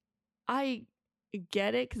 I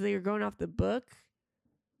get it because they were going off the book.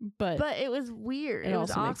 But it was weird. It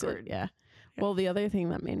was also awkward. Yeah. Well, the other thing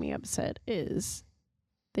that made me upset is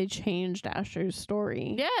they changed Asher's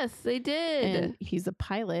story. Yes, they did. And he's a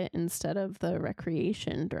pilot instead of the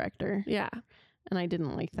recreation director. Yeah. And I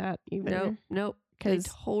didn't like that either. Nope. They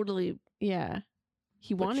totally. Yeah.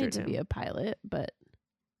 He wanted to him. be a pilot, but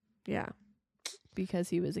Yeah. because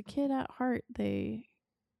he was a kid at heart, they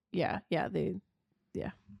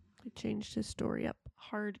changed his story up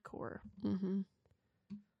hardcore. Mm-hmm.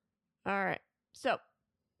 All right. So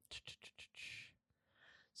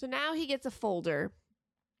now he gets a folder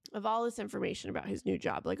of all this information about his new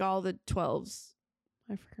job, like all the 12s.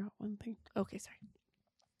 I forgot one thing. Okay, sorry.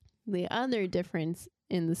 The other difference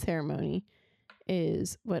in the ceremony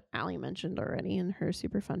is what Allie mentioned already in her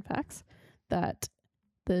super fun facts, that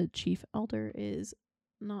the chief elder is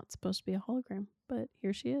not supposed to be a hologram, but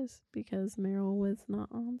here she is because Meryl was not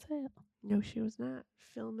on set. No, she was not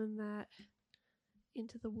filming that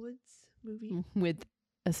Into the Woods movie. With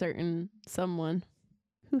a certain someone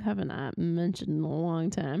who haven't I mentioned in a long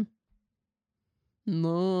time.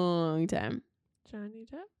 Johnny Depp?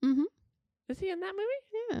 Mm-hmm. Is he in that movie?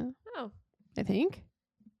 Yeah. Oh, I think.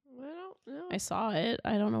 I don't know. I saw it.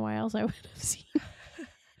 I don't know why else I would have seen it.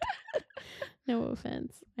 No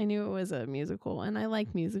offense. I knew it was a musical and I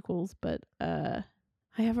like musicals, but I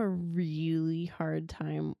have a really hard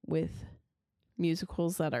time with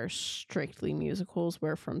musicals that are strictly musicals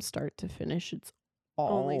where from start to finish it's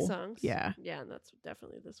all only songs. Yeah. Yeah, and that's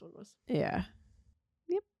definitely this one was. Yeah.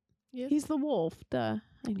 Yep. He's the wolf. Duh.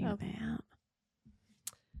 I knew that.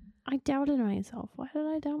 I doubted myself. Why did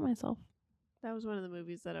I doubt myself? That was one of the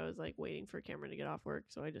movies that I was like waiting for Cameron to get off work.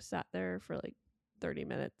 So I just sat there for like 30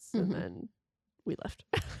 minutes and then we left.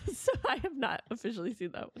 So I have not officially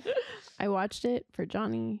seen that one. I watched it for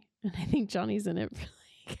Johnny, and I think Johnny's in it for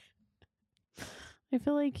like, I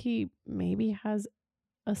feel like he maybe has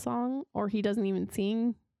a song, or he doesn't even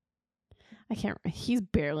sing. I can't, he's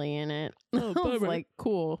barely in it. Oh, I was like,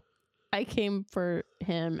 cool. I came for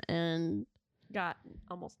him and got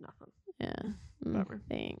almost nothing. yeah. Bummer.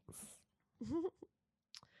 Thanks.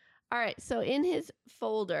 All right. So in his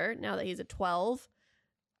folder, now that he's a 12,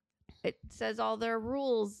 it says all their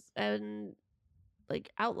rules and like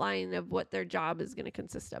outline of what their job is going to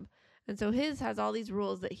consist of. And so his has all these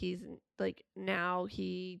rules that he's like, now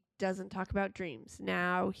he doesn't talk about dreams.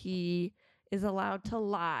 Now he is allowed to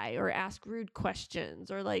lie or ask rude questions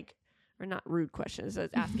or not rude questions. It says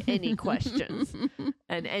ask any questions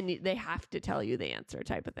and they have to tell you the answer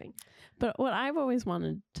type of thing. But what I've always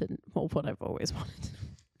wanted to know,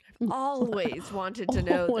 Always wanted to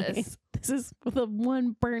know this. This is the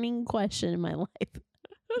one burning question in my life.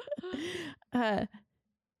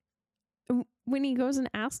 When he goes and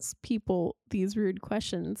asks people these rude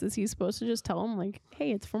questions, is he supposed to just tell them like,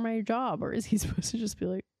 hey, it's for my job? Or is he supposed to just be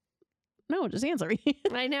like, no, just answer me?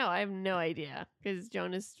 I know. I have no idea because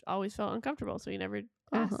Jonas always felt uncomfortable. So he never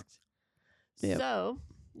asked. Yep. So,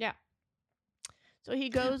 yeah. So he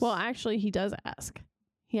goes. Well, actually, he does ask.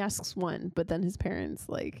 He asks one, but then his parents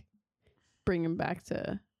like bring him back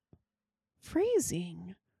to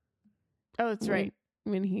phrasing. Oh, that's right.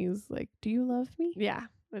 When he's like, do you love me? Yeah,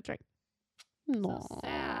 that's right. No. So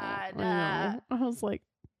sad. I was like,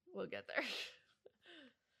 we'll get there.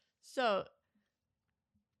 So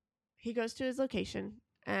he goes to his location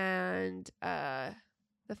and the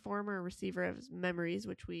former receiver of his memories,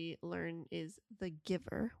 which we learn is the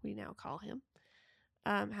giver, we now call him,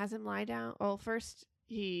 has him lie down. Well, first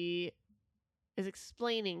he is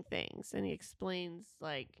explaining things and he explains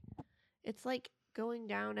like it's like going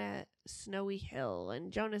down a snowy hill,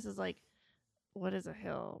 and Jonas is like, what is a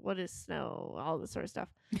hill? What is snow? All this sort of stuff.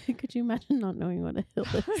 could you imagine not knowing what a hill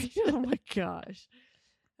is? Oh my gosh.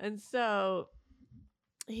 And so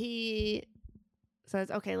he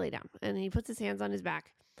says, okay, lay down. And he puts his hands on his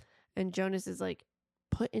back. And Jonas is like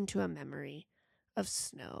put into a memory of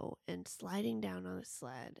snow and sliding down on a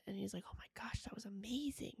sled. And he's like, oh my gosh, that was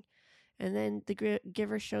amazing. And then the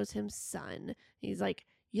giver shows him sun. He's like,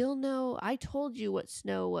 you'll know, I told you what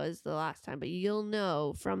snow was the last time, but you'll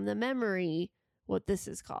know from the memory what this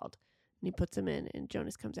is called. And he puts him in, and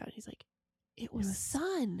Jonas comes out and he's like, it was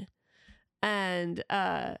sun. And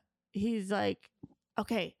he's like,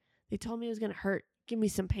 okay, they told me it was going to hurt. Give me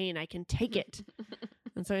some pain. I can take it.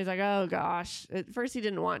 And so he's like, oh gosh. At first he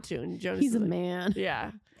didn't want to. And Jonas He's a like, man.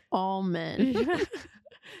 Yeah. All men.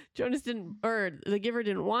 Jonas didn't, or the giver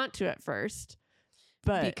didn't want to at first.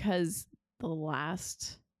 But because the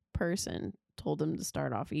last person told him to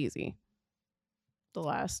start off easy. The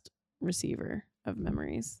last receiver of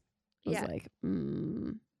memories was like,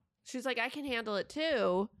 she's like, I can handle it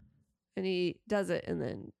too. And he does it, and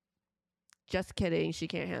then just kidding, she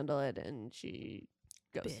can't handle it, and she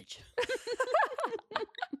goes. Bitch.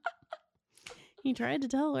 He tried to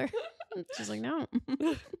tell her. She's like, no,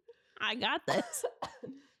 I got this.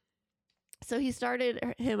 So he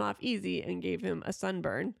started him off easy and gave him a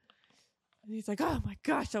sunburn. And he's like, oh my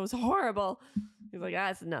gosh, that was horrible. He's like,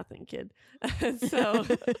 that's nothing, kid. So,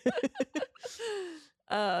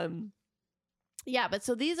 yeah, but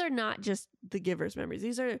so these are not just the giver's memories.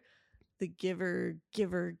 These are the giver,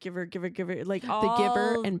 like all the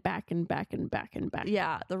giver and back and back and back and back.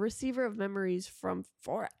 Yeah, the receiver of memories from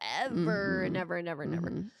forever and ever and ever and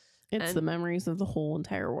ever. It's the memories of the whole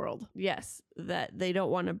entire world. Yes, that they don't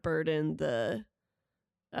want to burden the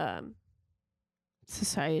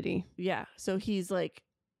society. Yeah, so he's like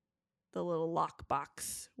the little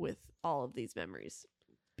lockbox with all of these memories.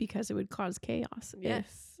 Because it would cause chaos.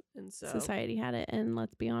 Yes. And so society had it, and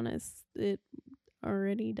let's be honest, it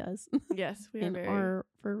already does. Yes, we are in very our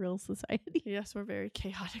for real society. Yes, we're very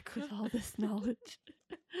chaotic with all this knowledge.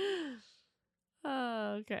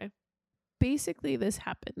 Okay. Basically, this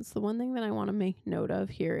happens. The one thing that I want to make note of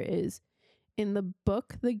here is in the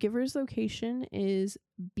book, the giver's location is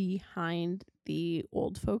behind the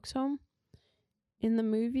old folks' home. In the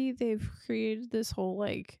movie, they've created this whole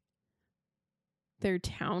like their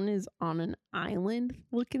town is on an island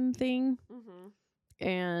looking thing. Mm-hmm.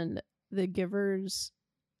 And the giver's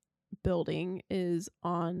building is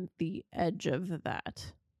on the edge of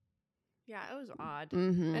that. Yeah, it was odd.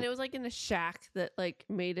 Mm-hmm. And it was like in a shack that like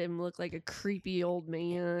made him look like a creepy old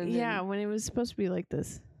man. Yeah, and when it was supposed to be like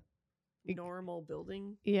this. normal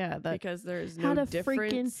building. Yeah, that Because there's had no a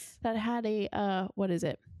difference. that had a what is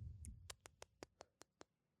it?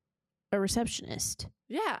 A receptionist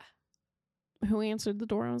Yeah. who answered the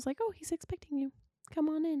door and was like, "Oh, he's expecting you. Come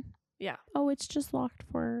on in." Yeah. Oh, it's just locked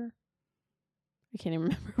for. I can't even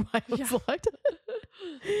remember why it was Yeah. locked.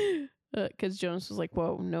 Because Jonas was like,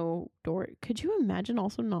 "Whoa, no door." Could you imagine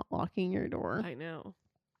also not locking your door? I know.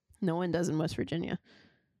 No one does in West Virginia.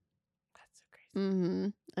 That's so crazy. Mm-hmm.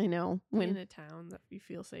 I know. In a town that you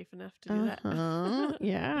feel safe enough to do that.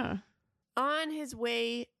 Yeah. On his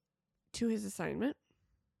way to his assignment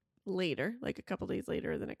later, like a couple days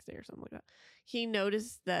later or the next day or something like that, he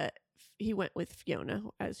noticed that he went with Fiona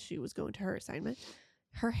as she was going to her assignment.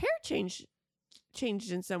 Her hair changed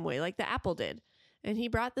in some way, like the apple did. And he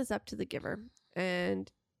brought this up to the giver,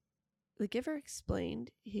 and the giver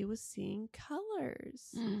explained he was seeing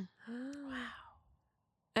colors. Wow.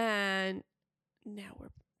 And now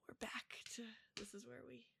we're back to this is where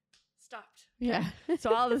we stopped. Yeah.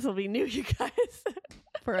 So all this will be new, you guys.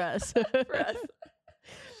 For us. For us.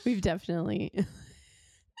 We've definitely. It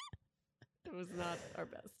was not our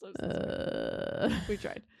best. I'm so sorry. We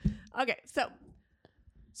tried. Okay,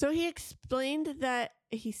 so he explained that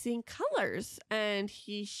he's seeing colors, and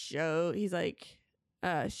shows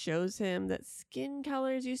him that skin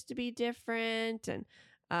colors used to be different, and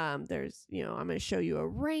there's I'm going to show you a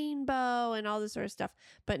rainbow and all this sort of stuff,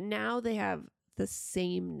 but now they have the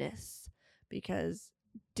sameness because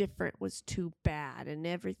different was too bad and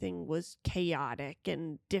everything was chaotic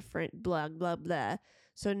and different, blah blah blah.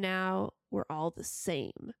 So now we're all the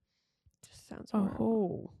same. Just sounds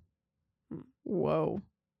horrible. Oh. Whoa.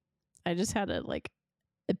 I just had a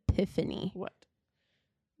epiphany. What?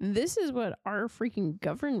 This is what our freaking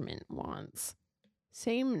government wants.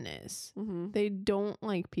 Sameness. Mm-hmm. They don't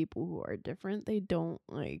like people who are different. They don't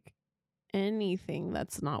like anything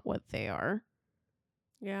that's not what they are.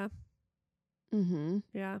 Yeah. Mm-hmm.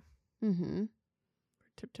 Yeah. Mm-hmm. We're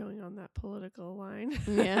tiptoeing on that political line.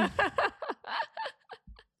 Yeah.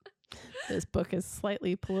 This book is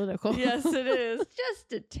slightly political. Yes, it is.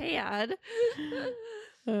 Just a tad.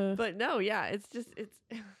 But no, yeah, it's just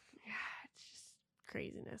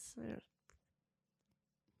craziness.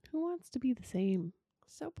 Who wants to be the same?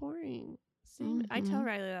 So boring. Same. I tell Mhm.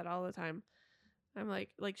 Riley that all the time. I'm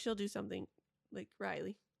like she'll do something like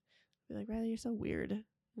Riley. Be like, Riley, you're so weird.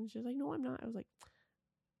 And she's like, no, I'm not. I was like,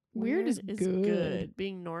 Weird is good.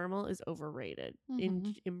 Being normal is overrated.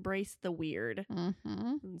 Mhm. Embrace the weird.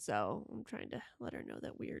 Mm-hmm. And so I'm trying to let her know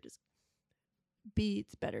that weird is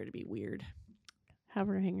it's better to be weird. Have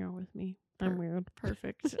her hang out with me. I'm weird.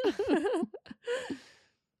 Perfect.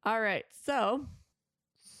 All right. So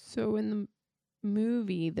in the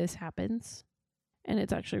movie, this happens. And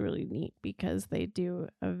it's actually really neat because they do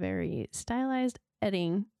a very stylized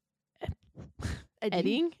editing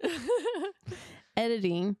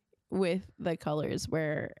with the colors,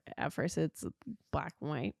 where at first it's black and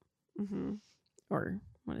white. Mm-hmm. Or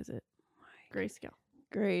what is it?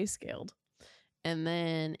 Grayscaled. And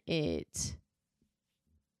then it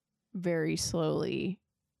very slowly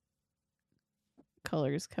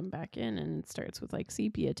colors come back in, and it starts with like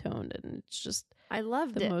sepia toned, and it's just I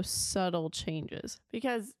loved the it most subtle changes.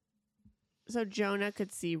 because so Jonah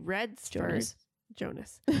could see reds Jonas. first.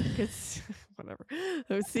 Jonas could whatever.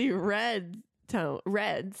 Would see reds.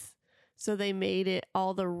 So they made it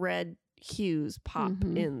all the red hues pop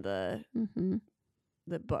Mhm. in the Mm-hmm.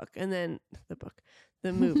 book, and then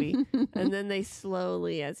the movie, and then they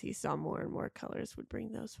slowly, as he saw more and more colors, would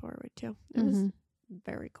bring those forward too. It was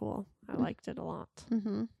very cool. I liked it a lot.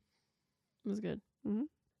 Mm-hmm. It was good.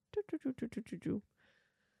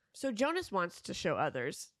 So Jonas wants to show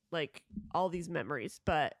others like all these memories,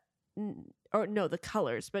 but the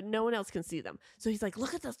colors, but no one else can see them. So he's like,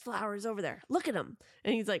 look at those flowers over there. Look at them.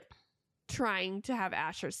 And he's like trying to have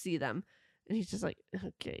Asher see them. And he's just like,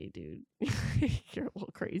 okay, dude, you're a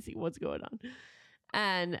little crazy. What's going on?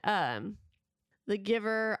 And the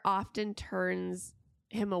giver often turns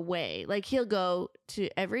him away. Like he'll go to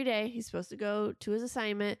every day. He's supposed to go to his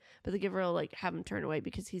assignment, but the giver will like have him turn away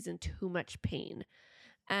because he's in too much pain.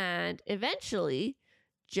 And eventually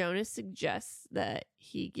Jonas suggests that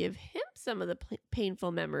he give him some of the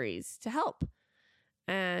painful memories to help.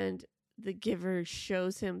 And the giver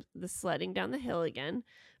shows him the sledding down the hill again,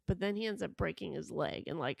 but then he ends up breaking his leg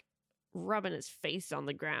and like rubbing his face on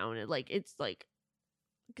the ground, and it's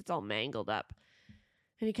all mangled up.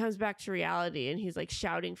 And he comes back to reality, and he's like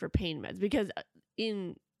shouting for pain meds because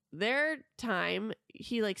in their time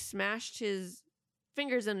he like smashed his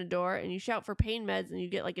fingers in a door and you shout for pain meds and you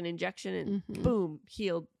get like an injection and Mhm. boom,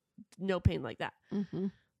 healed. No pain like that. Mm-hmm.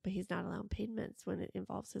 But he's not allowed pain meds when it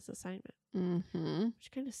involves his assignment, Mm-hmm.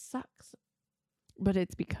 which kind of sucks. But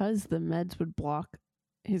it's because the meds would block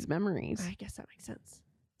his memories. I guess that makes sense.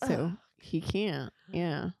 So Ugh. he can't.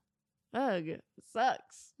 Yeah. Ugh,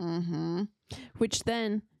 sucks. Mm-hmm. Which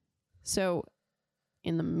then, so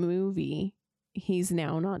in the movie, he's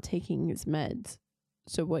now not taking his meds.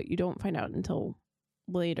 So what you don't find out until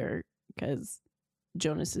later, because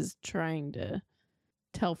Jonas is trying to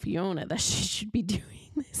tell Fiona that she should be doing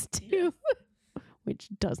this too, which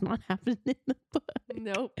does not happen in the book.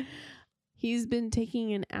 Nope. He's been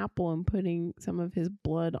taking an apple and putting some of his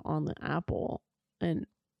blood on the apple and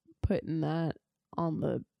putting that on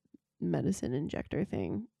the medicine injector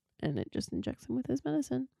thing, and it just injects him with his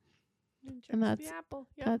medicine. And that's the apple.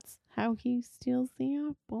 Yep. that's how he steals the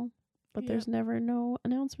apple. But there's never no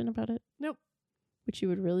announcement about it. Nope. Which you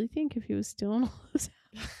would really think if he was stealing all those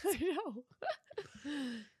I know.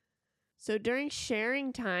 So during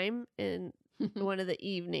sharing time in apples. one of the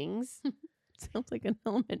evenings, Sounds like an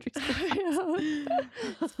elementary school.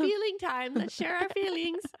 it's feeling time. Let's share our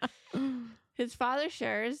feelings. His father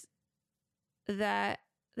shares that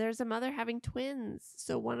there's a mother having twins,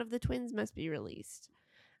 so one of the twins must be released.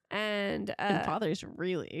 And Father's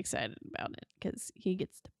really excited about it because he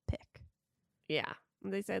gets to pick. yeah,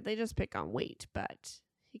 they said they just pick on weight, but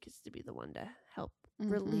he gets to be the one to help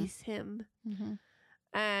release him. Mm-hmm.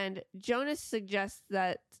 And Jonas suggests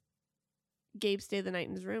that Gabe stay the night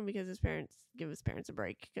in his room because his parents give his parents a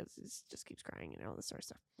break because he just keeps crying and all this sort of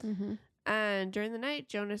stuff. Mm-hmm. And during the night,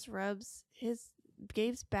 Jonas rubs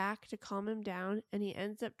Gabe's back to calm him down, and he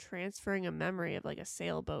ends up transferring a memory of like a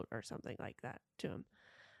sailboat or something like that to him.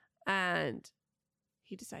 And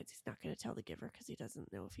he decides he's not going to tell the giver because he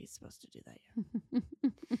doesn't know if he's supposed to do that yet.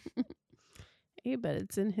 Hey, but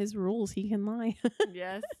it's in his rules. He can lie.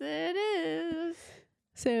 Yes, it is.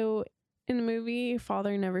 So in the movie,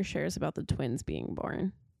 Father never shares about the twins being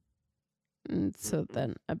born. And so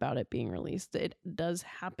then about it being released, it does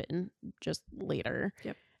happen just later.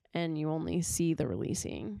 Yep. And you only see the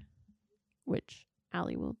releasing, which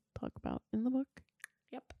Allie will talk about in the book.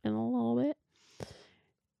 Yep. In a little bit.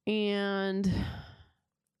 And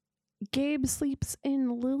Gabe sleeps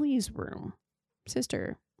in Lily's room.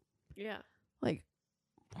 Sister. Yeah. Like,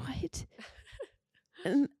 what?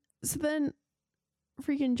 And so then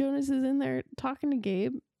freaking Jonas is in there talking to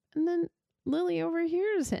Gabe, and then Lily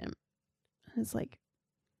overhears him. And it's like,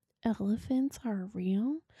 elephants are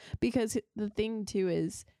real? Because the thing too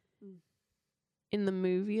is, in the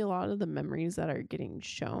movie, a lot of the memories that are getting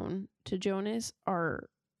shown to Jonas are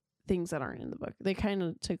things that aren't in the book. They kind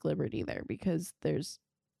of took liberty there because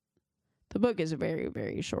the book is very,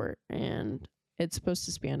 very short, and it's supposed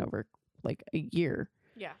to span over like a year.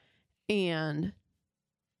 Yeah. And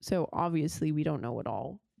so obviously we don't know what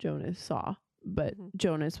all Jonas saw, but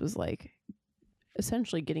Jonas was like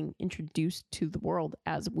essentially getting introduced to the world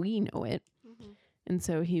as we know it. Mm-hmm. And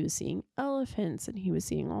so he was seeing elephants and he was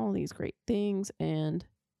seeing all these great things. And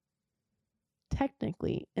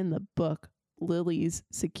technically in the book, Lily's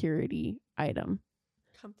security item,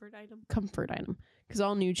 Comfort item. because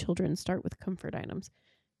all new children start with comfort items.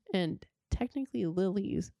 And technically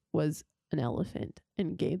Lily's was an elephant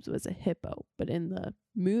and Gabe's was a hippo. But in the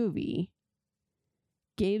movie,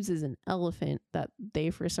 Gabe's is an elephant that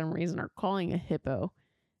they for some reason are calling a hippo.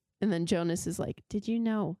 And then Jonas is like, did you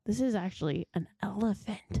know this is actually an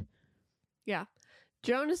elephant? Yeah.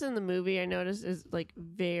 Jonas in the movie, I noticed, is like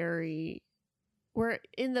very... Where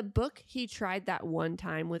in the book, he tried that one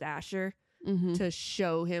time with Asher to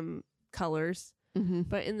show him colors. Mm-hmm.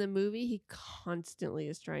 But in the movie, he constantly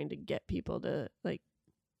is trying to get people to like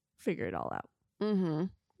figure it all out. Mm-hmm.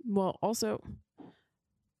 Well, also,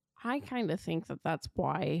 I kind of think that that's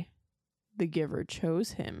why the giver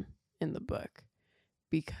chose him in the book,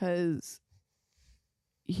 because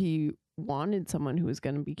he wanted someone who was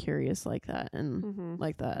going to be curious like that and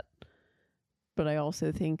like that. But I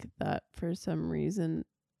also think that for some reason,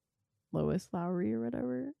 Lois Lowry or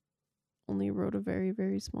whatever only wrote a very,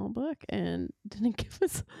 very small book and didn't give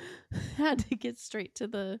us, had to get straight to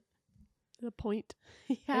the point.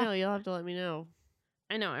 Yeah. I know, you'll have to let me know.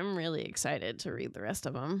 I know. I'm really excited to read the rest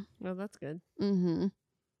of them. Well, that's good. Mm-hmm.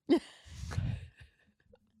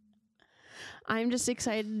 I'm just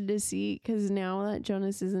excited to see, because now that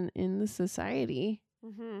Jonas isn't in the society,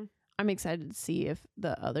 I'm excited to see if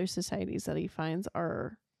the other societies that he finds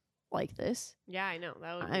are like this. Yeah, I know.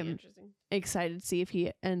 That would be interesting. Excited to see if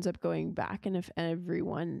he ends up going back and if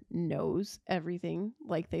everyone knows everything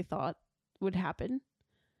like they thought would happen.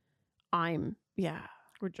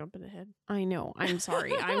 We're jumping ahead. I know. I'm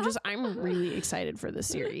sorry. I'm really excited for this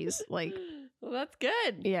series. Like, well, that's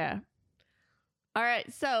good. yeah. All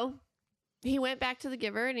right. So he went back to the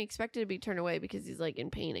giver and he expected to be turned away because he's like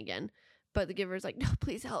in pain again. But the giver's like, no,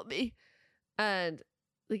 please help me. And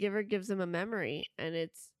the giver gives him a memory, and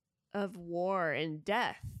it's of war and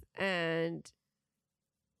death. And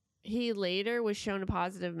he later was shown a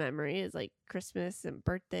positive memory. It's like Christmas and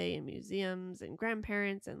birthday and museums and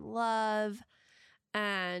grandparents and love.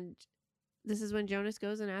 And this is when Jonas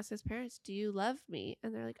goes and asks his parents, do you love me?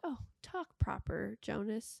 And they're like, oh, talk proper,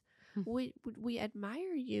 Jonas. We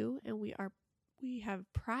admire you, and we have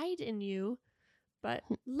pride in you, but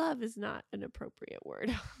love is not an appropriate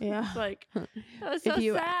word. Yeah. It's like, that was so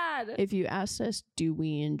sad. If you asked us, do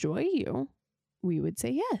we enjoy you? We would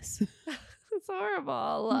say yes. It's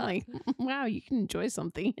horrible. Like, wow, you can enjoy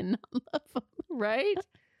something and not love them. Right?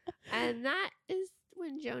 And that is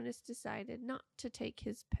when Jonas decided not to take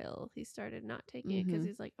his pill. He started not taking it because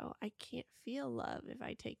he's like, oh, I can't feel love if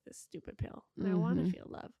I take this stupid pill. And I want to feel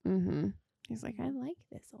love. Mm-hmm. He's like, I like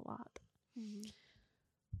this a lot.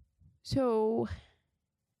 So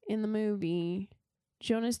in the movie,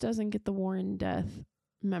 Jonas doesn't get the war and death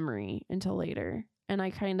memory until later. And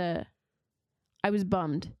I was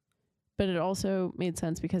bummed. But it also made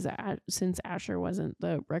sense because since Asher wasn't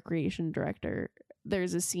the recreation director,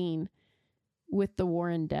 there's a scene with the war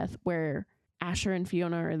and death where Asher and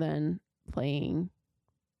Fiona are then playing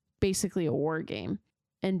basically a war game.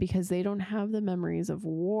 And because they don't have the memories of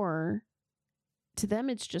war, to them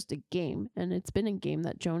it's just a game. And it's been a game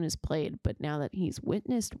that Jonas played. But now that he's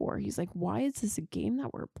witnessed war, he's like, why is this a game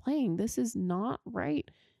that we're playing? This is not right.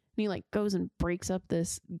 And he like goes and breaks up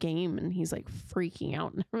this game, and he's like freaking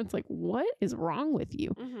out. And everyone's like, what is wrong with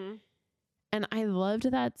you? And I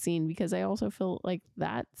loved that scene because I also feel like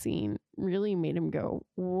that scene really made him go,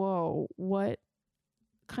 whoa, what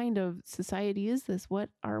kind of society is this? What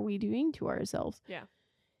are we doing to ourselves? Yeah.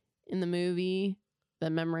 In the movie, the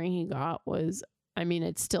memory he got was, I mean,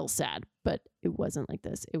 it's still sad, but it wasn't like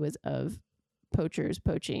this. It was of poachers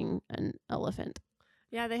poaching an elephant.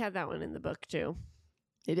 Yeah, they had that one in the book too.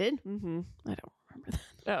 They did? I don't remember that.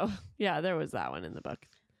 Oh, yeah, there was that one in the book.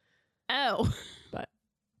 Oh. But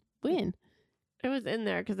when? It was in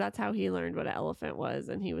there because that's how he learned what an elephant was,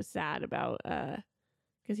 and he was sad about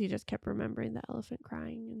because he just kept remembering the elephant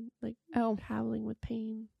crying and like howling with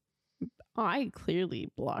pain. I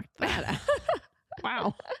clearly blocked that out.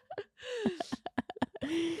 Wow.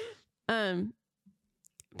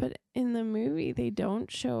 But in the movie they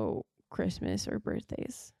don't show Christmas or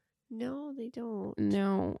birthdays. No, they don't.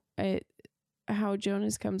 No, how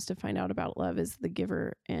Jonas comes to find out about love is the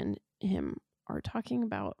giver and him are talking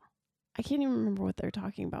about, I can't even remember what they're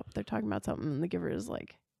talking about, but they're talking about something, and the giver is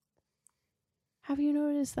like, have you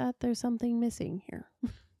noticed that there's something missing here?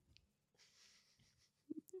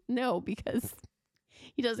 No, because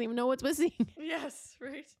he doesn't even know what's missing. Yes,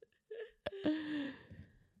 right.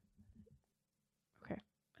 Okay.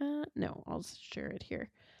 No, I'll share it here.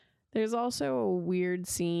 There's also a weird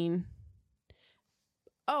scene.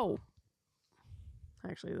 Oh,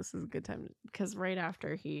 actually, this is a good time because right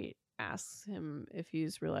after he asks him if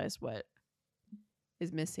he's realized what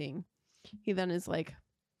is missing, he then is like,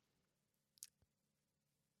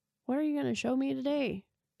 what are you going to show me today?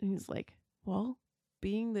 And he's like, well,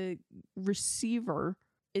 being the receiver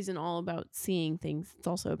isn't all about seeing things. It's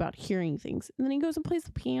also about hearing things. And then he goes and plays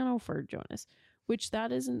the piano for Jonas, which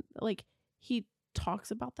that isn't like, he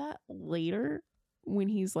talks about that later when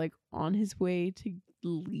he's like on his way to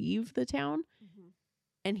leave the town.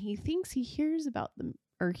 And he thinks he hears about them,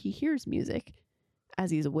 or he hears music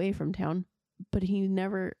as he's away from town, but he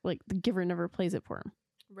never, like, the giver never plays it for him.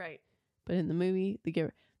 Right. But in the movie,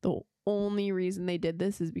 the only reason they did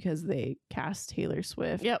this is because they cast Taylor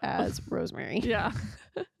Swift as Rosemary. Yeah.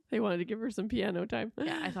 They wanted to give her some piano time.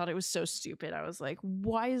 Yeah, I thought it was so stupid. I was like,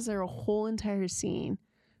 why is there a whole entire scene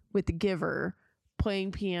with the giver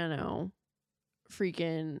playing piano,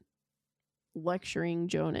 freaking lecturing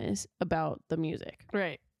Jonas about the music?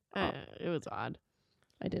 Right. It was odd.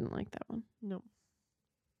 I didn't like that one. No.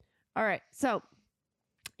 All right. So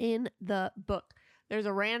in the book, there's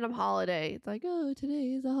a random holiday. It's like, oh,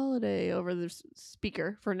 today is a holiday over the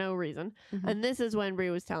speaker for no reason. And this is when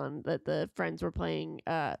Bree was telling that the friends were playing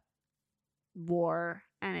war,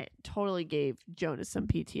 and it totally gave Jonas some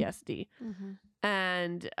PTSD.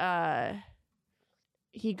 And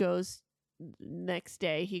he goes next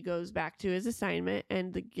day, he goes back to his assignment,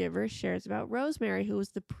 and the giver shares about Rosemary, who was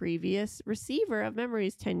the previous receiver of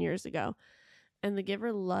memories 10 years ago. And the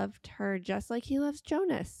giver loved her just like he loves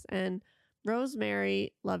Jonas. And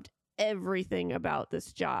Rosemary loved everything about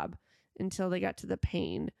this job. until they got to the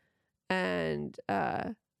pain. And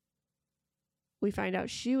we find out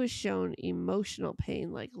she was shown emotional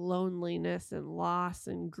pain, like loneliness and loss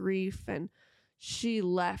and grief. And she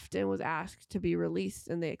left and was asked to be released,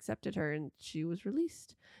 and they accepted her, and she was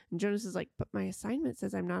released. And Jonas is like, but my assignment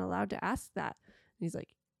says I'm not allowed to ask that. And he's like,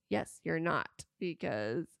 yes, you're not,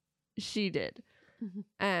 because she did. Mhm.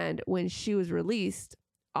 And when she was released,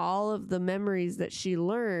 all of the memories that she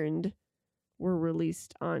learned were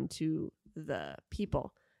released onto the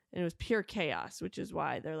people. And it was pure chaos, which is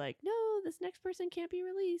why they're like, no, this next person can't be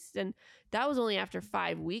released. And that was only after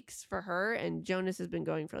 5 weeks for her. And Jonas has been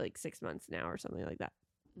going for like 6 months now or something like that.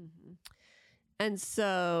 Mm-hmm. And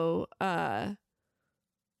so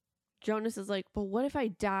Jonas is like, but what if I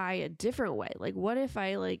die a different way? Like, what if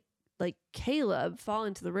I like Caleb fall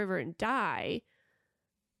into the river and die?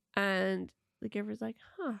 And the giver's like,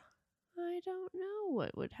 I don't know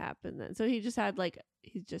what would happen then. So he just had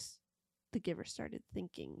the giver started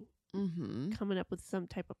thinking, Mm-hmm. coming up with some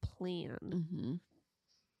type of plan. Mm-hmm.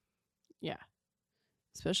 Yeah.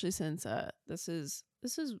 Especially since this is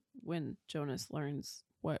when Jonas learns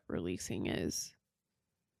what releasing is.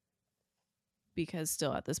 Because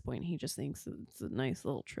still at this point he just thinks it's a nice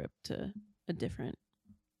little trip to a different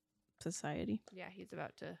society. Yeah, he's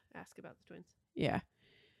about to ask about the twins. Yeah.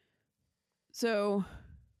 So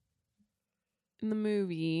in the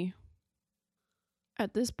movie,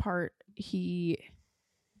 at this part, he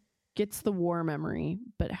gets the war memory,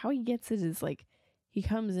 but how he gets it is like he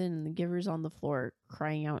comes in and the giver's on the floor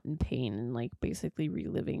crying out in pain and like basically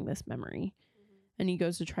reliving this memory. And he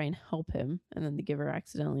goes to try and help him, and then the giver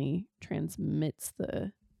accidentally transmits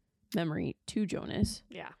the memory to Jonas.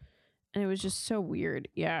 Yeah. And it was just so weird.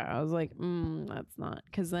 Yeah, I was like, that's not.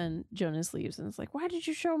 Because then Jonas leaves and it's like, why did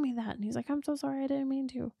you show me that? And he's like, I'm so sorry, I didn't mean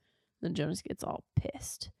to. Then Jonas gets all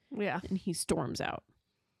pissed. Yeah. And he storms out.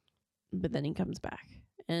 But then he comes back.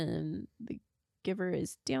 And the giver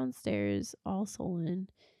is downstairs, all sullen,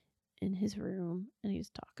 in his room. And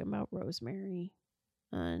he's talking about Rosemary.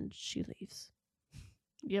 And she leaves.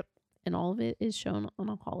 Yep. And all of it is shown on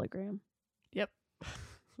a hologram. Yep.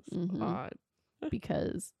 Mhm. Odd.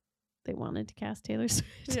 Because they wanted to cast Taylor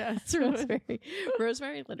Swift Yeah. as Rosemary.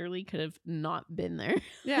 Rosemary literally could have not been there.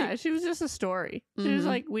 Yeah, she was just a story. She was Mhm.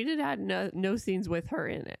 like, we did have no scenes with her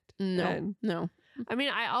in it. No, And, no. I mean,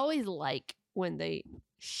 I always like when they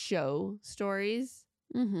show stories.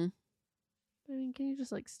 Mm-hmm. I mean, can you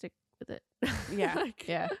just like stick with it? Yeah, Like-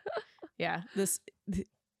 yeah, yeah.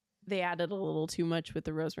 They added a little too much with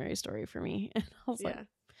the Rosemary story for me, and I was like, Yeah.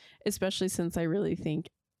 especially since I really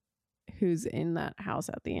think who's in that house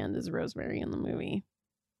at the end is Rosemary in the movie.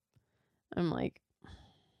 I'm like,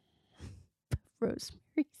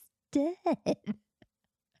 Rosemary's dead.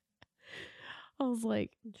 I was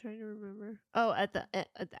like, I'm trying to remember. Oh, at the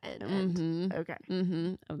end. mm-hmm, Okay.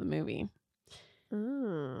 mm-hmm, of the movie.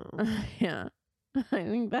 Oh. Yeah, I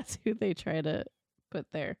think that's who they try to put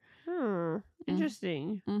there.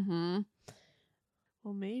 Interesting. Mm-hmm.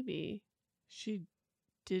 Well, maybe she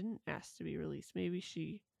didn't ask to be released. Maybe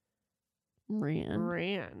she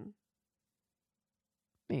ran.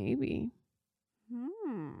 Maybe.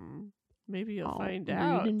 Maybe you'll I'll find read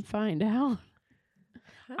out. and find out.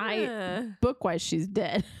 Book-wise, she's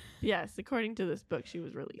dead. Yes, according to this book, she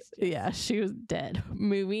was released. Yeah, she was dead.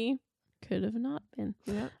 Movie could have not been.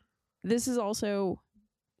 Yeah. This is also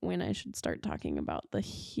when I should start talking about the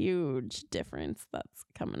huge difference that's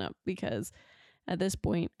coming up, because at this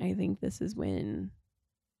point, I think this is when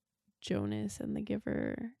Jonas and the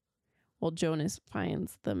giver, Jonas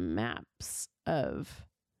finds the maps of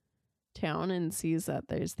town and sees that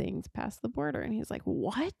there's things past the border, and he's like,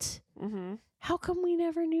 what? Mm-hmm. How come we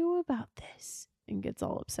never knew about this? And gets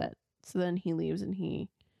all upset. So then he leaves and he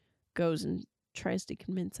goes and tries to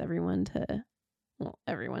convince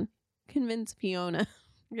convince Fiona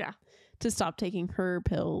Yeah. to stop taking her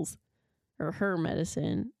pills or her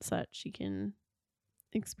medicine so that she can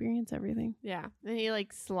experience everything. Yeah. And he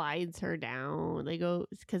like slides her down. They go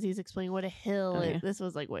because he's explaining what a hill Oh, is. yeah. This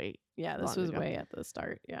was like Yeah, this long was ago. way at the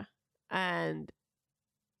start. Yeah. And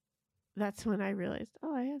that's when I realized,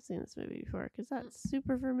 oh, I have seen this movie before because that's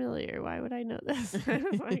super familiar. Why would I know this? I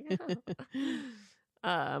was like,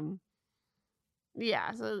 oh.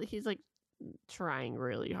 Yeah. So he's like trying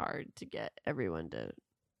really hard to get everyone to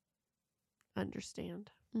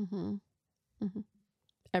understand. Mm-hmm. Mm-hmm.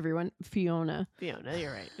 Everyone, Fiona. Fiona,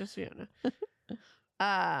 you're right. Just Fiona.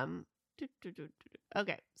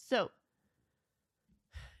 Okay, so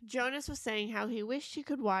Jonas was saying how he wished he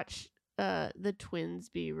could watch the twins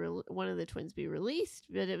be one of the twins be released,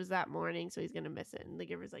 but it was that morning, so he's gonna miss it. And the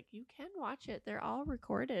giver's like, you can watch it, they're all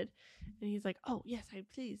recorded. And he's like, oh yes,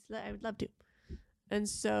 I would love to. And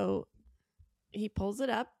so he pulls it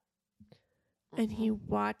up and he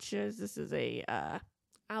watches. This is a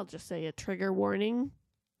I'll just say a trigger warning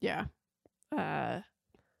Yeah.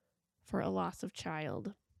 for a loss of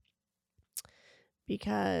child,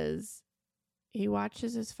 because he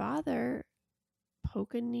watches his father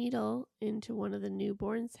poke a needle into one of the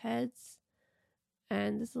newborn's heads,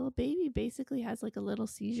 and this little baby basically has like a little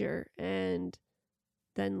seizure and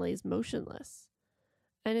then lays motionless.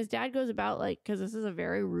 And his dad goes about, like, because this is a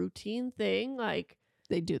very routine thing, like,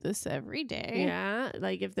 They do this every day. yeah,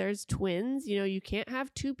 like if there's twins, you can't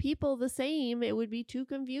have two people the same, it would be too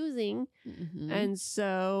confusing. Mhm. And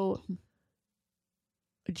so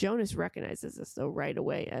Jonas recognizes this though right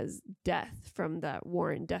away as death from that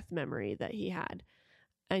Warren death memory that he had.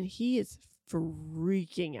 And he is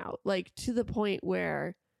freaking out, like to the point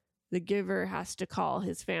where the giver has to call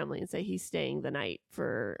his family and say he's staying the night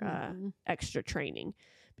for Mhm. extra training,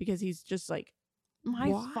 because he's just like, My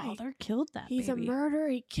why? father killed that he's baby. a murderer.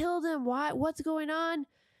 He killed him. Why? What's going on?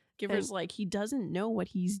 Giver's and- like, he doesn't know what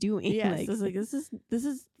he's doing. Yes, it's like this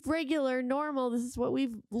is regular, normal. This is what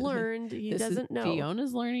we've learned. He doesn't know.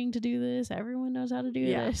 Fiona's learning to do this. Everyone knows how to do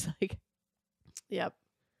Yeah. this. Like, Yep.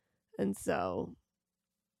 And so,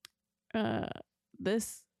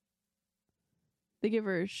 this, the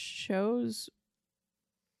giver shows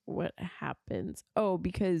what happens. Oh,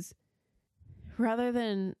 because rather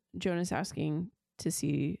than Jonas asking to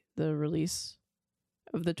see the release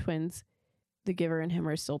of the twins, the giver and him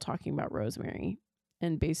are still talking about Rosemary.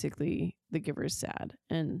 And basically, the giver's sad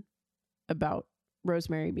and about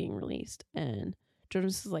Rosemary being released. And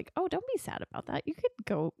Jonas is like, oh, don't be sad about that. You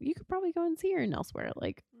could probably go and see her elsewhere.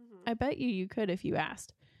 Like, I bet you could if you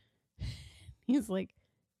asked. He's like,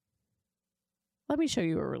 let me show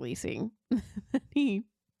you a releasing. He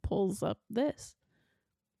pulls up this.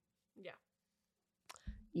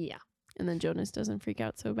 yeah, And then Jonas doesn't freak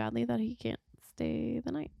out so badly that he can't stay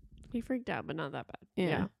the night. he freaked out, but not that bad.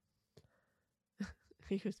 Yeah.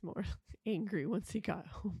 He was more angry once he got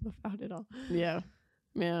home about it all. Yeah.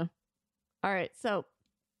 Yeah. All right, so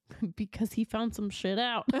Because he found some shit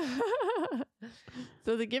out.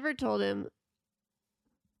 so the giver told him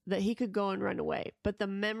that he could go and run away, but the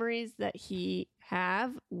memories that he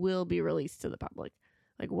have will be released to the public,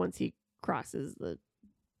 like once he crosses the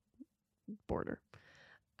border.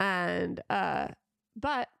 And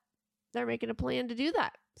but they're making a plan to do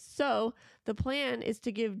that. So the plan is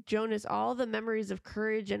to give Jonas all the memories of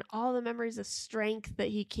courage and all the memories of strength that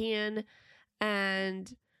he can,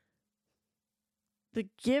 and the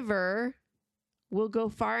giver will go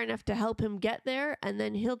far enough to help him get there, and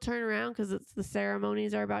then he'll turn around, because it's the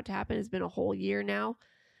ceremonies are about to happen. It's been a whole year now,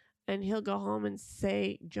 and he'll go home and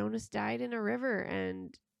say Jonas died in a river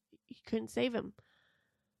and he couldn't save him.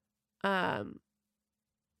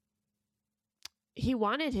 He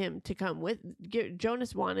wanted him to come with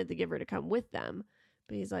Jonas wanted the giver to come with them,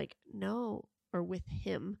 but he's like, no, or with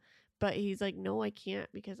him, but he's like, no, I can't,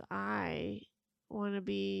 because I want to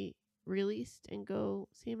be released and go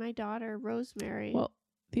see my daughter Rosemary. Well,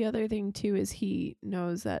 the other thing too is he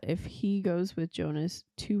knows that if he goes with Jonas,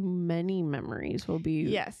 too many memories will be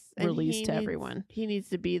yes, and released to everyone. He needs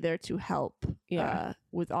to be there to help. Yeah.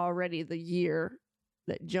 With already the year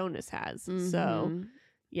that Jonas has. So Mhm.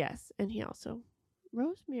 yes, and he also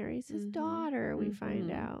Rosemary's his Mhm. daughter. We find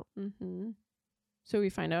Mhm. out. Mhm. So we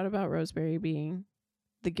find out about Rosemary being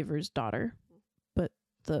the giver's daughter, but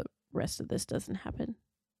the rest of this doesn't happen.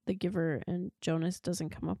 The giver and Jonas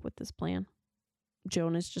doesn't come up with this plan.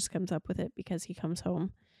 Jonas just comes up with it because he comes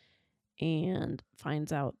home and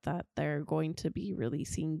finds out that they're going to be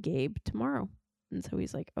releasing Gabe tomorrow. And so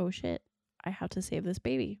he's like, oh shit, I have to save this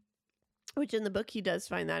baby. Which in the book he does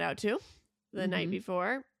find that out too. The night Mhm.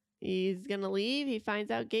 before he's gonna leave, he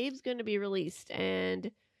finds out Gabe's gonna be released,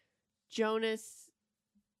 and Jonas,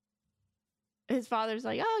 his father's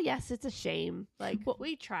like, oh yes, it's a shame. Like, Well-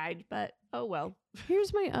 we tried, but oh well.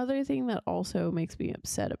 Here's my other thing that also makes me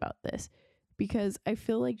upset about this, because I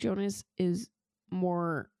feel like Jonas is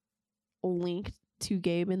more linked to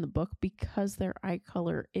Gabe in the book because their eye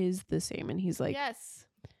color is the same. And he's like, yes.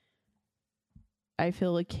 I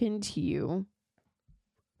feel akin to you.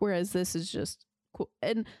 Whereas this is just cool.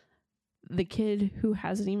 And the kid who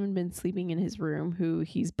hasn't even been sleeping in his room, who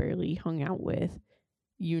he's barely hung out with,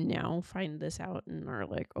 you now find this out and are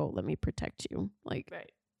like, oh, let me protect you. Like,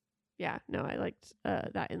 Right. Yeah, no, I liked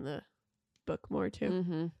that in the book more too.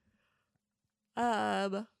 mhm.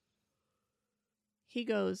 He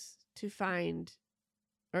goes to find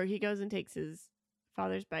or he goes and takes his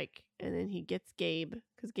father's bike, and then he gets Gabe,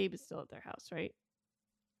 because Gabe is still at their house, right?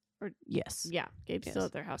 Yes. Yeah, Gabe's still Yes.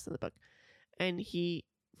 at their house in the book. And he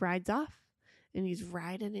rides off, and he's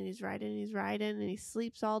riding and he's riding and he's riding, and he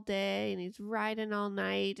sleeps all day, and he's riding all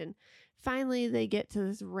night. And finally they get to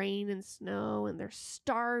this rain and snow, and they're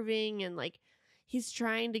starving, and like he's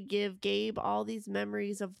trying to give Gabe all these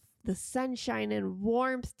memories of the sunshine and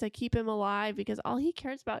warmth to keep him alive, because all he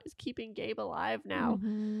cares about is keeping Gabe alive now.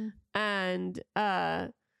 Mhm. And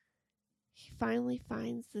he finally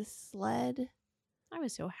finds this sled. I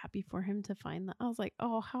was so happy for him to find that. I was like,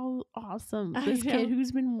 oh, how awesome. I This know. kid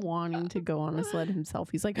who's been wanting to go on a sled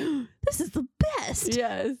himself. He's like, this is the best.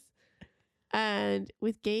 Yes. And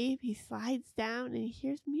with Gabe, he slides down and he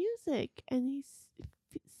hears music, and he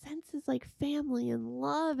senses like family and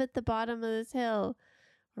love at the bottom of this hill.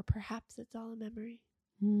 Or perhaps it's all a memory.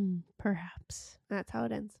 Perhaps. That's how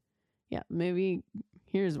it ends. Yeah, maybe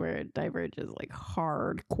here's where it diverges like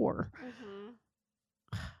hardcore.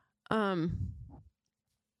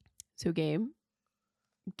 So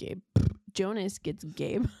Jonas gets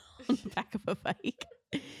Gabe on the back of a bike,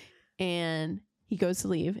 and he goes to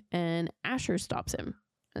leave, and Asher stops him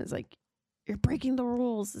and is like, you're breaking the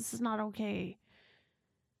rules. This is not okay.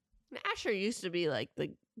 Asher used to be like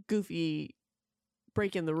the goofy,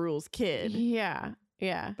 breaking the rules kid. Yeah.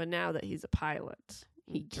 But now that he's a pilot,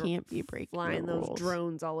 He can't be breaking flying the those rules.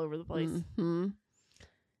 drones all over the place. Mhm.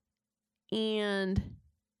 And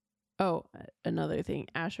another thing,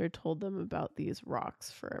 Asher told them about these rocks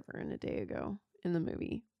forever and a day ago in the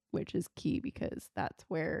movie, which is key because that's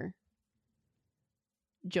where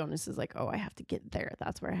Jonas is like, oh, I have to get there.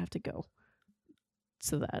 That's where I have to go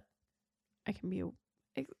so that I can be.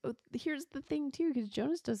 Here's the thing, too, because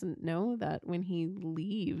Jonas doesn't know that when he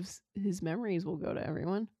leaves, his memories will go to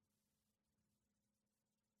everyone.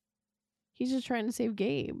 He's just trying to save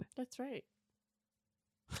Gabe. That's right.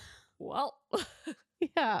 Well,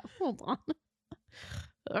 Yeah, hold on.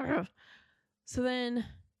 Ugh. So then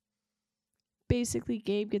basically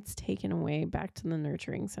Gabe gets taken away back to the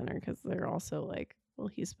nurturing center because they're also like, well,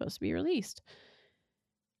 he's supposed to be released.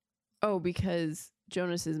 Oh, because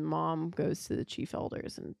Jonas's mom goes to the chief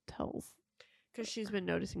elders and tells. because she's been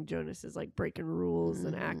noticing Jonas is like breaking rules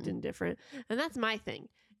and acting different. And that's my thing,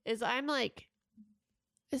 is I'm like,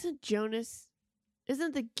 isn't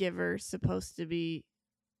the giver supposed to be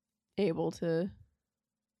able to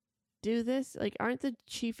do this? Like, aren't the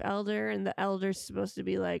chief elder and the elders supposed to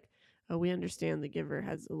be like, oh, we understand the giver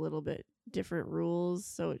has a little bit different rules,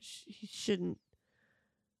 so he shouldn't.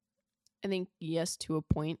 I think yes, to a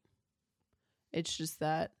point. It's just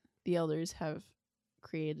that the elders have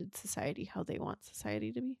created society how they want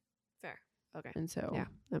society to be. Fair. Okay. And so Yeah,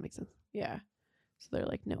 that makes sense. yeah. So they're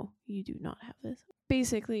like, no, you do not have this.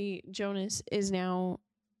 Basically, Jonas is now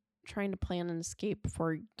trying to plan an escape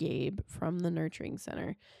for Gabe from the nurturing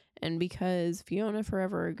center. And because Fiona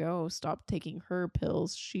forever ago stopped taking her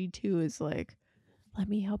pills, she too is like, let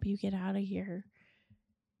me help you get out of here.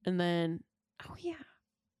 And then, oh yeah,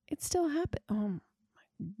 it still happened. Oh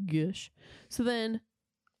my gosh. So then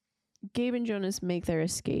Gabe and Jonas make their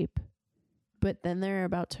escape, but then they're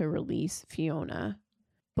about to release Fiona.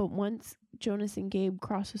 But once Jonas and Gabe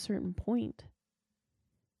cross a certain point,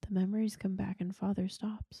 the memories come back and Father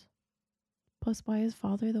stops. Plus, why is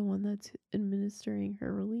Father the one that's administering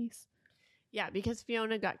her release? Yeah, because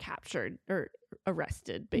Fiona got captured or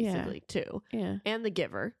arrested, basically, too. Yeah. And the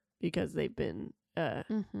giver, because they've been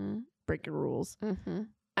breaking rules.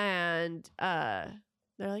 And they're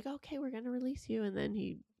like, okay, we're going to release you. And then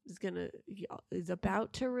he is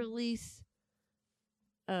about to release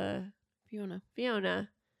Fiona.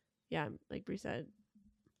 Yeah, like Bree said,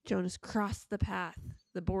 Jonas crossed the path,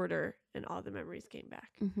 the border, and all the memories came back.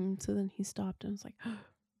 So then he stopped and was like,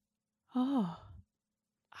 oh,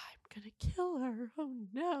 I'm going to kill her. Oh,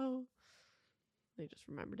 no. They just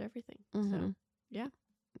remembered everything. So, yeah.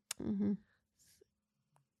 Kind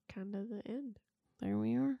of the end. There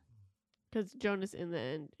we are. Because Jonas, in the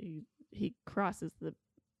end, he crosses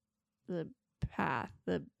the path,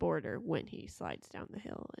 the border, when he slides down the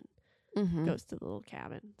hill and goes to the little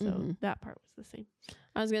cabin. So that part was the same.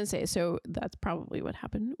 I was going to say, so that's probably what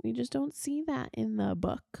happened. We just don't see that in the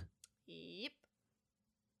book. Yep.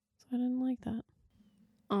 So I didn't like that.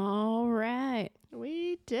 All right.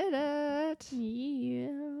 We did it.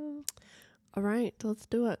 Yeah. All right, let's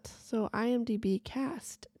do it. So IMDb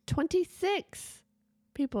cast 26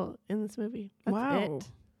 people in this movie. That's Wow. it.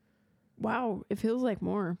 Wow. It feels like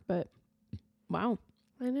more, but wow.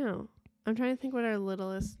 I know. I'm trying to think what our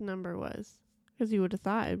littlest number was. Because you would have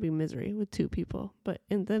thought it'd be Misery with 2 people.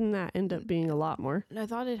 And then that ended up being a lot more. I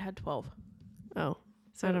thought it had 12. Oh.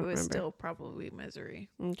 So I it don't was remember. still probably Misery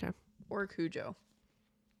Okay. or Cujo.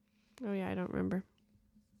 Oh yeah, I don't remember.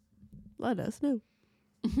 Let us know.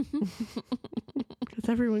 Because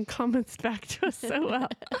everyone comments back to us so well.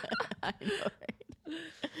 I know, right?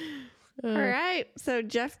 All right. So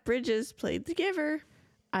Jeff Bridges played the Giver.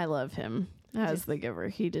 I love him as the Giver.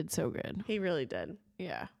 He did so good. He really did.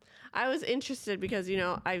 Yeah. I was interested because,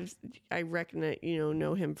 I reckon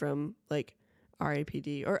know him from like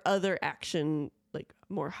R.A.P.D. or other action, like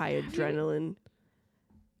more high adrenaline.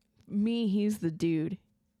 Me, he's the dude.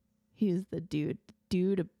 He's the dude. The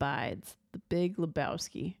dude abides. The Big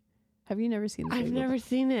Lebowski. Have you never seen the I've Big never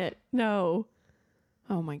seen it. No.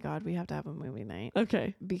 Oh my God, we have to have a movie night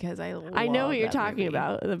Okay. because I know love what you're that talking movie.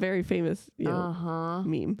 about. The very famous, Uh-huh.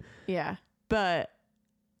 meme. Yeah. But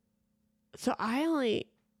so I only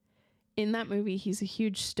In that movie, he's a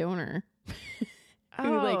huge stoner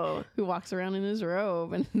oh who walks around in his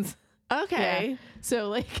robe and okay. so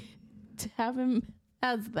like to have him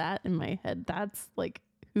as that in my head, that's like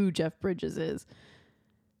who Jeff Bridges is.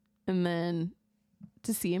 And then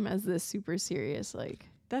to see him as this super serious, like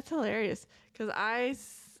That's hilarious because I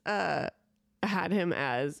had him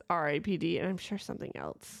as R.A.P.D. and I'm sure something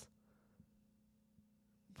else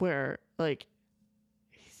where like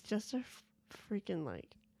he's just a freaking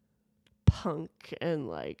like punk and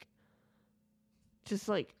like just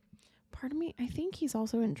like part of me, I think he's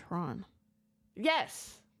also in Tron.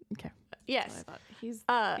 yes Okay. yes I thought he's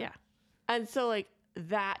yeah, and so like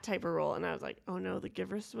that type of role, and I was like, oh no, the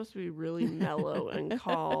Giver's supposed to be really mellow and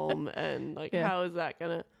calm, and like Yeah. how is that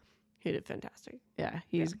gonna? He did fantastic. yeah,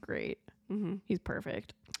 he's great. Mm-hmm. He's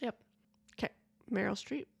perfect. Meryl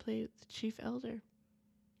Streep played the Chief Elder.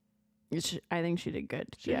 I think she did good.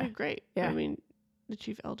 She did great. Yeah. I mean, the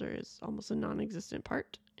Chief Elder is almost a non-existent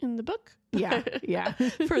part in the book. Yeah. Yeah.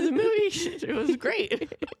 For the movie, it was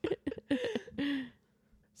great.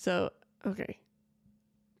 So, okay.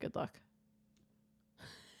 Good luck.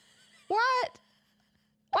 What?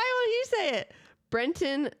 Why won't you say it?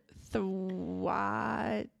 Brenton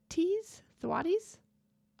Thwaites? Thwaites?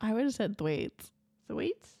 I would have said Thwaites.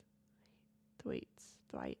 Thwaites? Thwaites.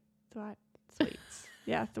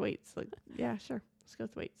 Yeah, Thwaites. Like, yeah, sure. Let's go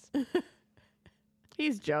Thwaites.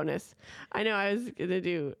 He's Jonas. I know I was going to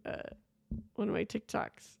do one of my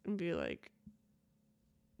TikToks and be like,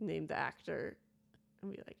 name the actor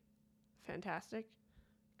and be like, fantastic.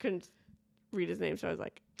 Couldn't read his name, so I was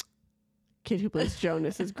like, kid who plays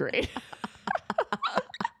Jonas is great.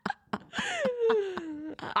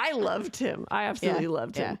 I loved him. I absolutely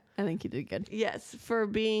loved him. I think he did good. Yes, for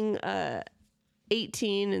being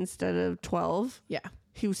 18 instead of 12. Yeah.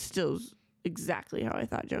 He was still exactly how I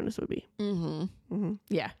thought Jonas would be. Mm-hmm. Mm-hmm.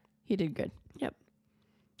 Yeah. He did good.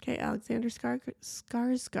 Okay, Alexander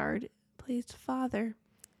Skarsgård plays father.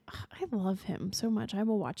 I love him so much. I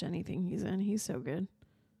will watch anything he's in. He's so good.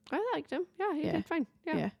 I liked him. Yeah, he Yeah. did fine.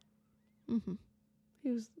 Yeah. Mm-hmm. He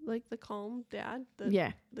was like the calm dad,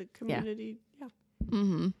 Yeah. the community. Yeah.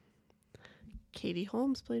 Mm-hmm. Katie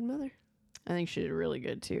Holmes played mother. I think she did really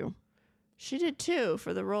good too. She did too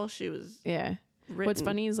for the role she was Yeah. written. What's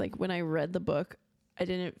funny is like when I read the book, I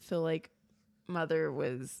didn't feel like Mother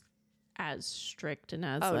was as strict and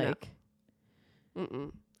as Oh, no. like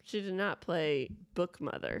Mm-mm. She did not play book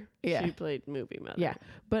mother. Yeah. She played movie mother. Yeah.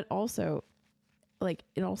 But also like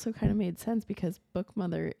it also kind of made sense because Book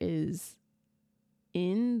Mother is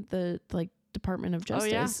in the like Department of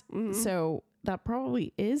Justice. Oh, yeah. Mhm. So that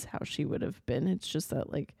probably is how she would have been. It's just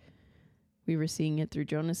that like we were seeing it through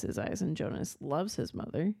Jonas's eyes, and Jonas loves his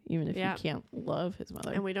mother, even if Yeah. he can't love his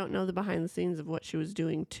mother. And we don't know the behind the scenes of what she was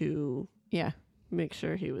doing to Yeah. make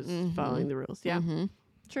sure he was Mhm. following the rules. Yeah, Mm-hmm.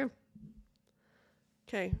 true.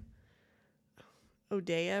 Okay.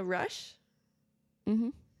 Odeya Rush, Mm-hmm.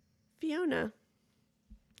 Fiona.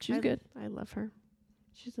 She's I- good. I love her.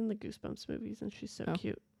 She's in the Goosebumps movies, and she's so Oh.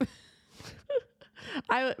 cute.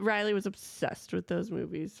 Riley was obsessed with those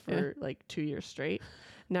movies for like 2 years straight.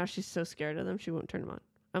 Now she's so scared of them, she won't turn them on.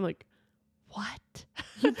 I'm like, what?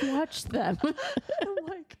 You've watched them. I'm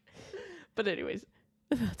like, but anyways,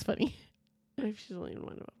 That's funny. maybe she's only in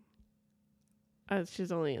one of them.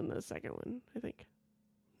 She's only in the second one, I think.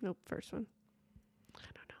 Nope, first one. I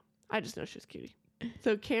don't know. I just know she's cutie.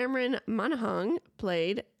 So Cameron Monaghan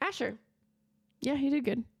played Asher. Yeah, he did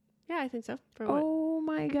good. Yeah, I think so. For what? Oh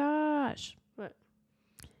my gosh. What?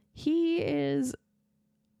 He is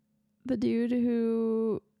the dude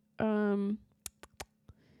who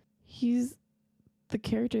he's the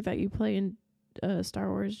character that you play in Star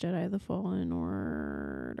Wars Jedi the Fallen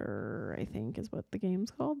Order, I think is what the game's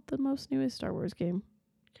called. The most newest Star Wars game.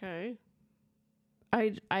 Okay.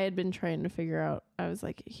 I had been trying to figure out. I was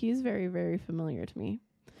like, he's very, very familiar to me.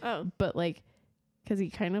 Oh. But like, because he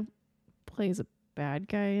kind of plays a bad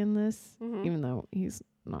guy in this, Mhm. even though he's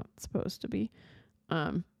not supposed to be.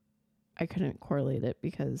 I couldn't correlate it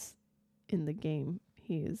because in the game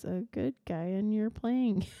he is a good guy and you're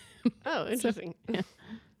playing. Oh, interesting. yeah.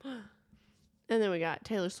 And then we got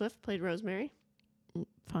Taylor Swift played Rosemary.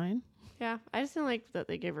 Fine. Yeah, I just didn't like that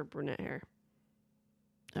they gave her brunette hair.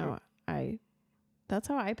 Oh, that's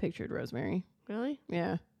how I pictured Rosemary. Really?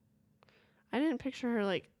 Yeah. I didn't picture her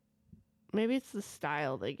like. Maybe it's the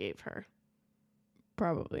style they gave her.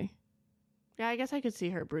 Probably. Yeah, I guess I could see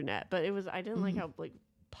her brunette, but it was. I didn't like Mhm. how like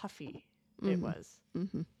puffy it Mhm. was.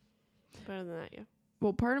 Mm-hmm. But other than that, yeah.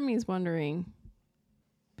 Well, part of me is wondering,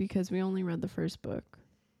 because we only read the first book,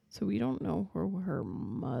 so we don't know who her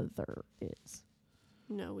mother is.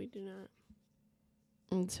 No, we do not.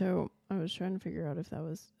 And so I was trying to figure out if that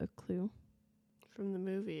was a clue. From the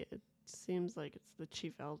movie, it seems like it's the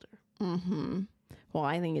chief elder. Mm-hmm. Well,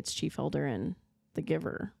 I think it's Chief Elder and the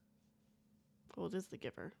Giver. Well, it is the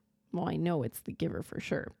giver. Well, I know it's the Giver for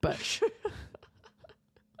sure, but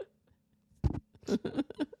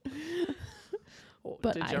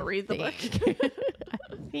but did I you read the book?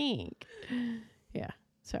 I think. Yeah.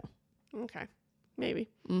 So. Okay, maybe.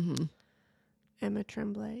 Mm-hmm. Emma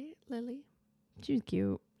Tremblay, Lily. She's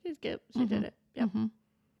cute. She's good. She did it. Yep. Mm-hmm.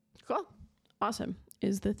 Cool. Awesome.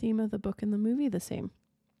 Is the theme of the book and the movie the same?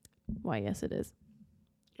 Why, yes, it is.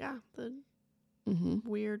 Yeah, the Mm-hmm.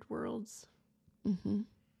 weird worlds. Mm-hmm.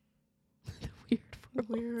 The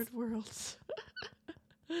weird world. Weird worlds.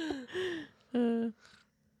 Do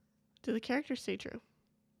the characters stay true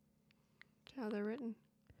to how they're written?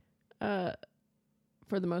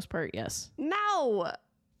 For the most part, yes. No,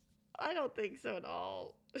 I don't think so at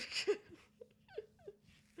all.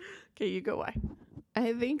 Okay, you go. Why?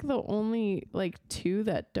 I think the only like two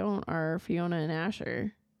that don't are Fiona and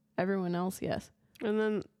Asher. Everyone else, yes. And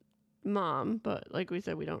then mom, but like we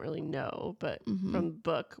said, we don't really know. But Mhm. from the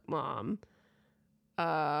book, mom.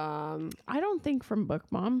 I don't think from book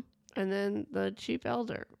mom. And then the chief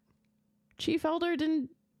elder. Chief Elder didn't.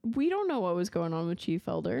 We don't know what was going on with Chief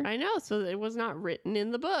Elder. I know, so it was not written in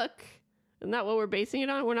the book. Isn't that what we're basing it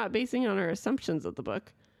on? We're not basing it on our assumptions of the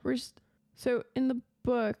book. So in the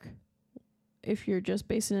book, if you're just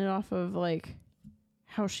basing it off of like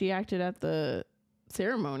how she acted at the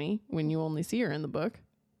ceremony when you only see her in the book,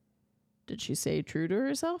 did she stay true to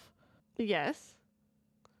herself? Yes.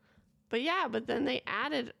 But yeah, but then they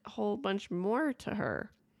added a whole bunch more to her.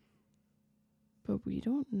 But we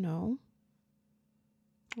don't know.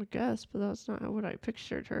 I guess, but that's not what I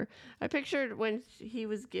pictured her. I pictured when he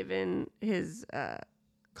was given his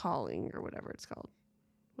calling or whatever it's called.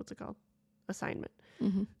 What's it called? Assignment.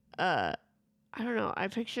 Mm-hmm. I don't know. I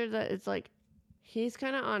pictured that it's like he's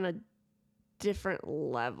kind of on a different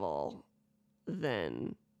level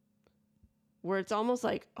than where it's almost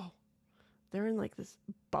like, oh, they're in like this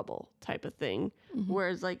bubble type of thing. Mm-hmm.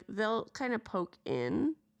 Whereas like they'll kind of poke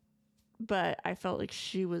in, but I felt like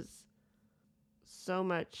she was so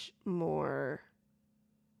much more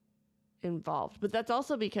involved. But that's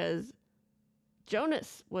also because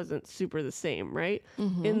Jonas wasn't super the same, right?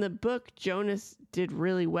 Mm-hmm. In the book, Jonas did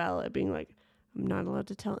really well at being like, I'm not allowed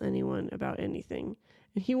to tell anyone about anything.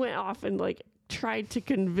 And he went off and like tried to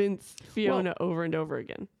convince Fiona over and over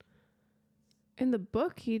again. In the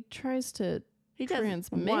book, he tries to He does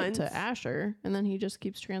transmit once. to Asher, and then he just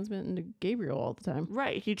keeps transmitting to Gabriel all the time.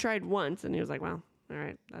 Right. He tried once and he was like, well, all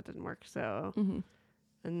right, that didn't work. So, Mm-hmm.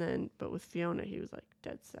 and then, but with Fiona, he was like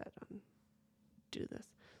dead set on do this.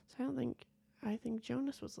 So I think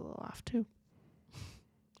Jonas was a little off too.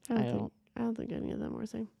 I don't think any of them were the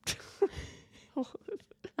same.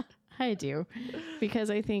 I do, because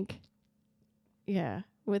I think, yeah,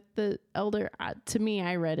 with the elder, to me,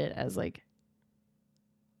 I read it as like,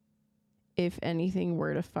 if anything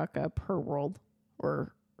were to fuck up her world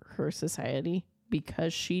or her society,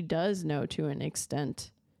 because she does know to an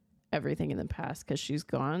extent everything in the past, because she's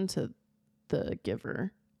gone to the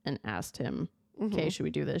giver and asked him, okay, should we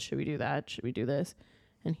do this? Should we do that? Should we do this?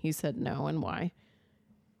 And he said no, and why?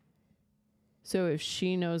 So if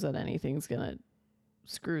she knows that anything's going to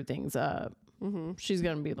screw things up, she's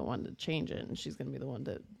going to be the one to change it, and she's going to be the one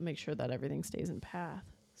to make sure that everything stays in path.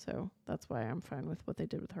 So that's why I'm fine with what they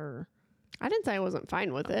did with her. I didn't say I wasn't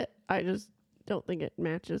fine with it. I just don't think it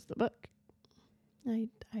matches the book. I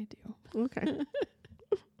do. Okay.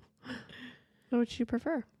 What would you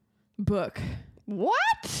prefer? Book.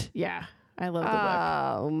 What? Yeah, I love the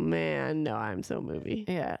book. Oh, man. No, I'm so movie.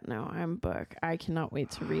 Yeah, no, I'm book. I cannot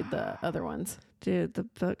wait to read the other ones. Dude, the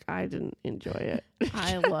book, I didn't enjoy it.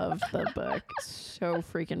 I love the book so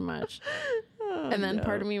freaking much. And then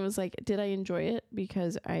part of me was like, did I enjoy it?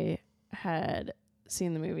 Because I had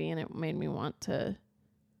seen the movie and it made me want to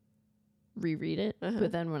reread it.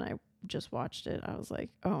 But then when I just watched it, I was like,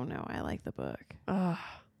 oh no, I like the book.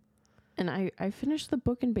 And I finished the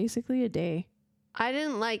book in basically a day. I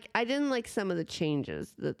didn't like some of the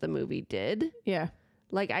changes that the movie did. Yeah.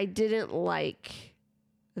 Like, I didn't like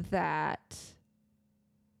that,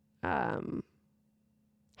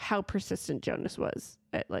 how persistent Jonas was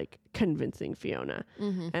at like convincing Fiona.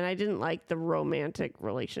 And I didn't like the romantic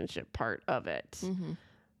relationship part of it.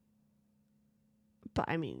 But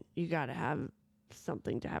I mean, you got to have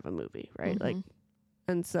something to have a movie, right? Like,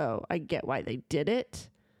 and so I get why they did it,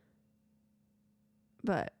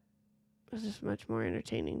 but it was just much more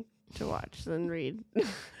entertaining to watch than read.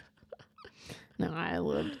 No,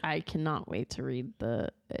 I cannot wait to read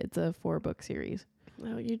it's a 4-book series.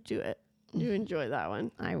 No, you do it. You enjoy that one.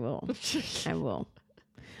 I will. I will.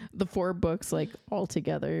 The 4 books, like, all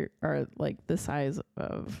together are like the size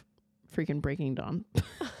of freaking Breaking Dawn.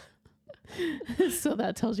 So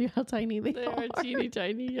that tells you how tiny they are. Teeny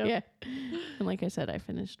tiny. Yep. Yeah. And like I said, I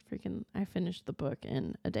finished the book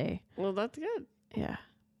in a day. Well, that's good. Yeah.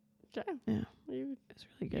 Okay. Yeah. It's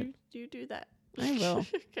really good. You do that. I will.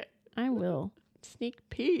 Okay. I will. Sneak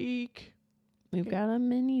peek. We've got a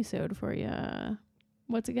mini-sode for you.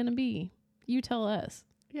 What's it going to be? You tell us.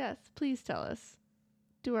 Yes, please tell us.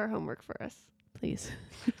 Do our homework for us. Please.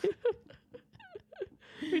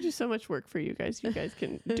 We do so much work for you guys. You guys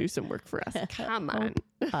can do some work for us. Come on.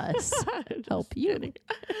 Us. Help you.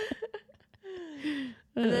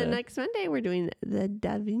 And then next Monday, we're doing the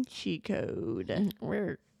Da Vinci Code.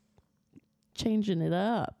 We're changing it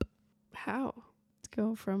up. How? Let's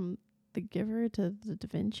go from The Giver to the Da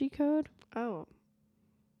Vinci Code. Oh,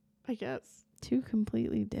 I guess. 2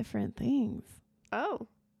 completely different things. Oh,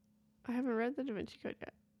 I haven't read the Da Vinci Code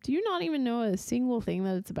yet. Do you not even know a single thing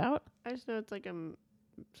that it's about? I just know it's like a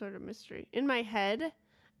sort of mystery. In my head,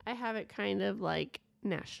 I have it kind of like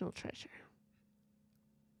National Treasure.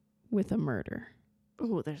 With a murder.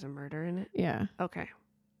 Oh, there's a murder in it? Yeah. Okay.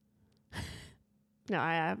 No,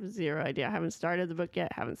 I have zero idea. I haven't started the book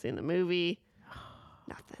yet. Haven't seen the movie.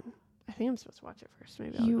 Nothing. I think I'm supposed to watch it first.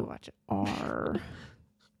 Maybe I'll go watch it. Are.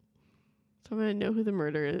 So I'm going to know who the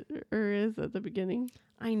murderer is at the beginning.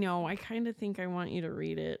 I know. I kind of think I want you to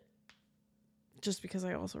read it. Just because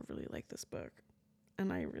I also really like this book.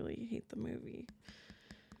 And I really hate the movie.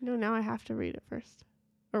 No, now I have to read it first.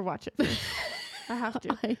 Or watch it first. I have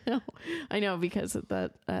to. I know because of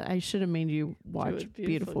that. I should have made you watch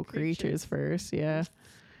Beautiful Creatures first. Yeah.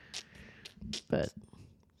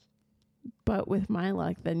 But with my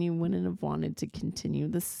luck, then you wouldn't have wanted to continue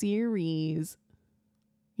the series.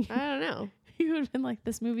 I don't know. You would have been like,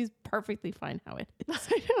 this movie's perfectly fine how it is.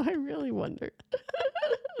 I know. I really wonder.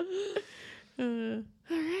 All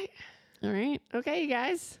right. Okay, you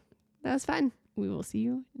guys. That was fun. We will see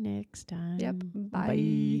you next time. Yep. Bye.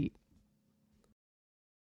 Bye.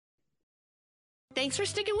 Thanks for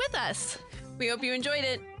sticking with us. We hope you enjoyed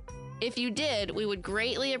it. If you did, we would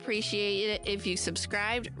greatly appreciate it if you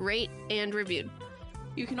subscribed, rate, and reviewed.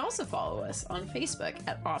 You can also follow us on Facebook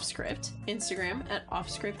at Offscript, Instagram at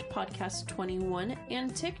Offscript Podcast 21,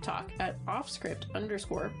 and TikTok at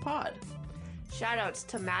Offscript_pod. Shoutouts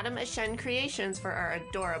to Madam Ashen Creations for our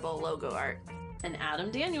adorable logo art. And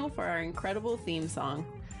Adam Daniel for our incredible theme song.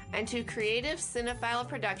 And to Creative Cinephile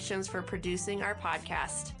Productions for producing our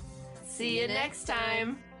podcast. See you next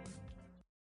time.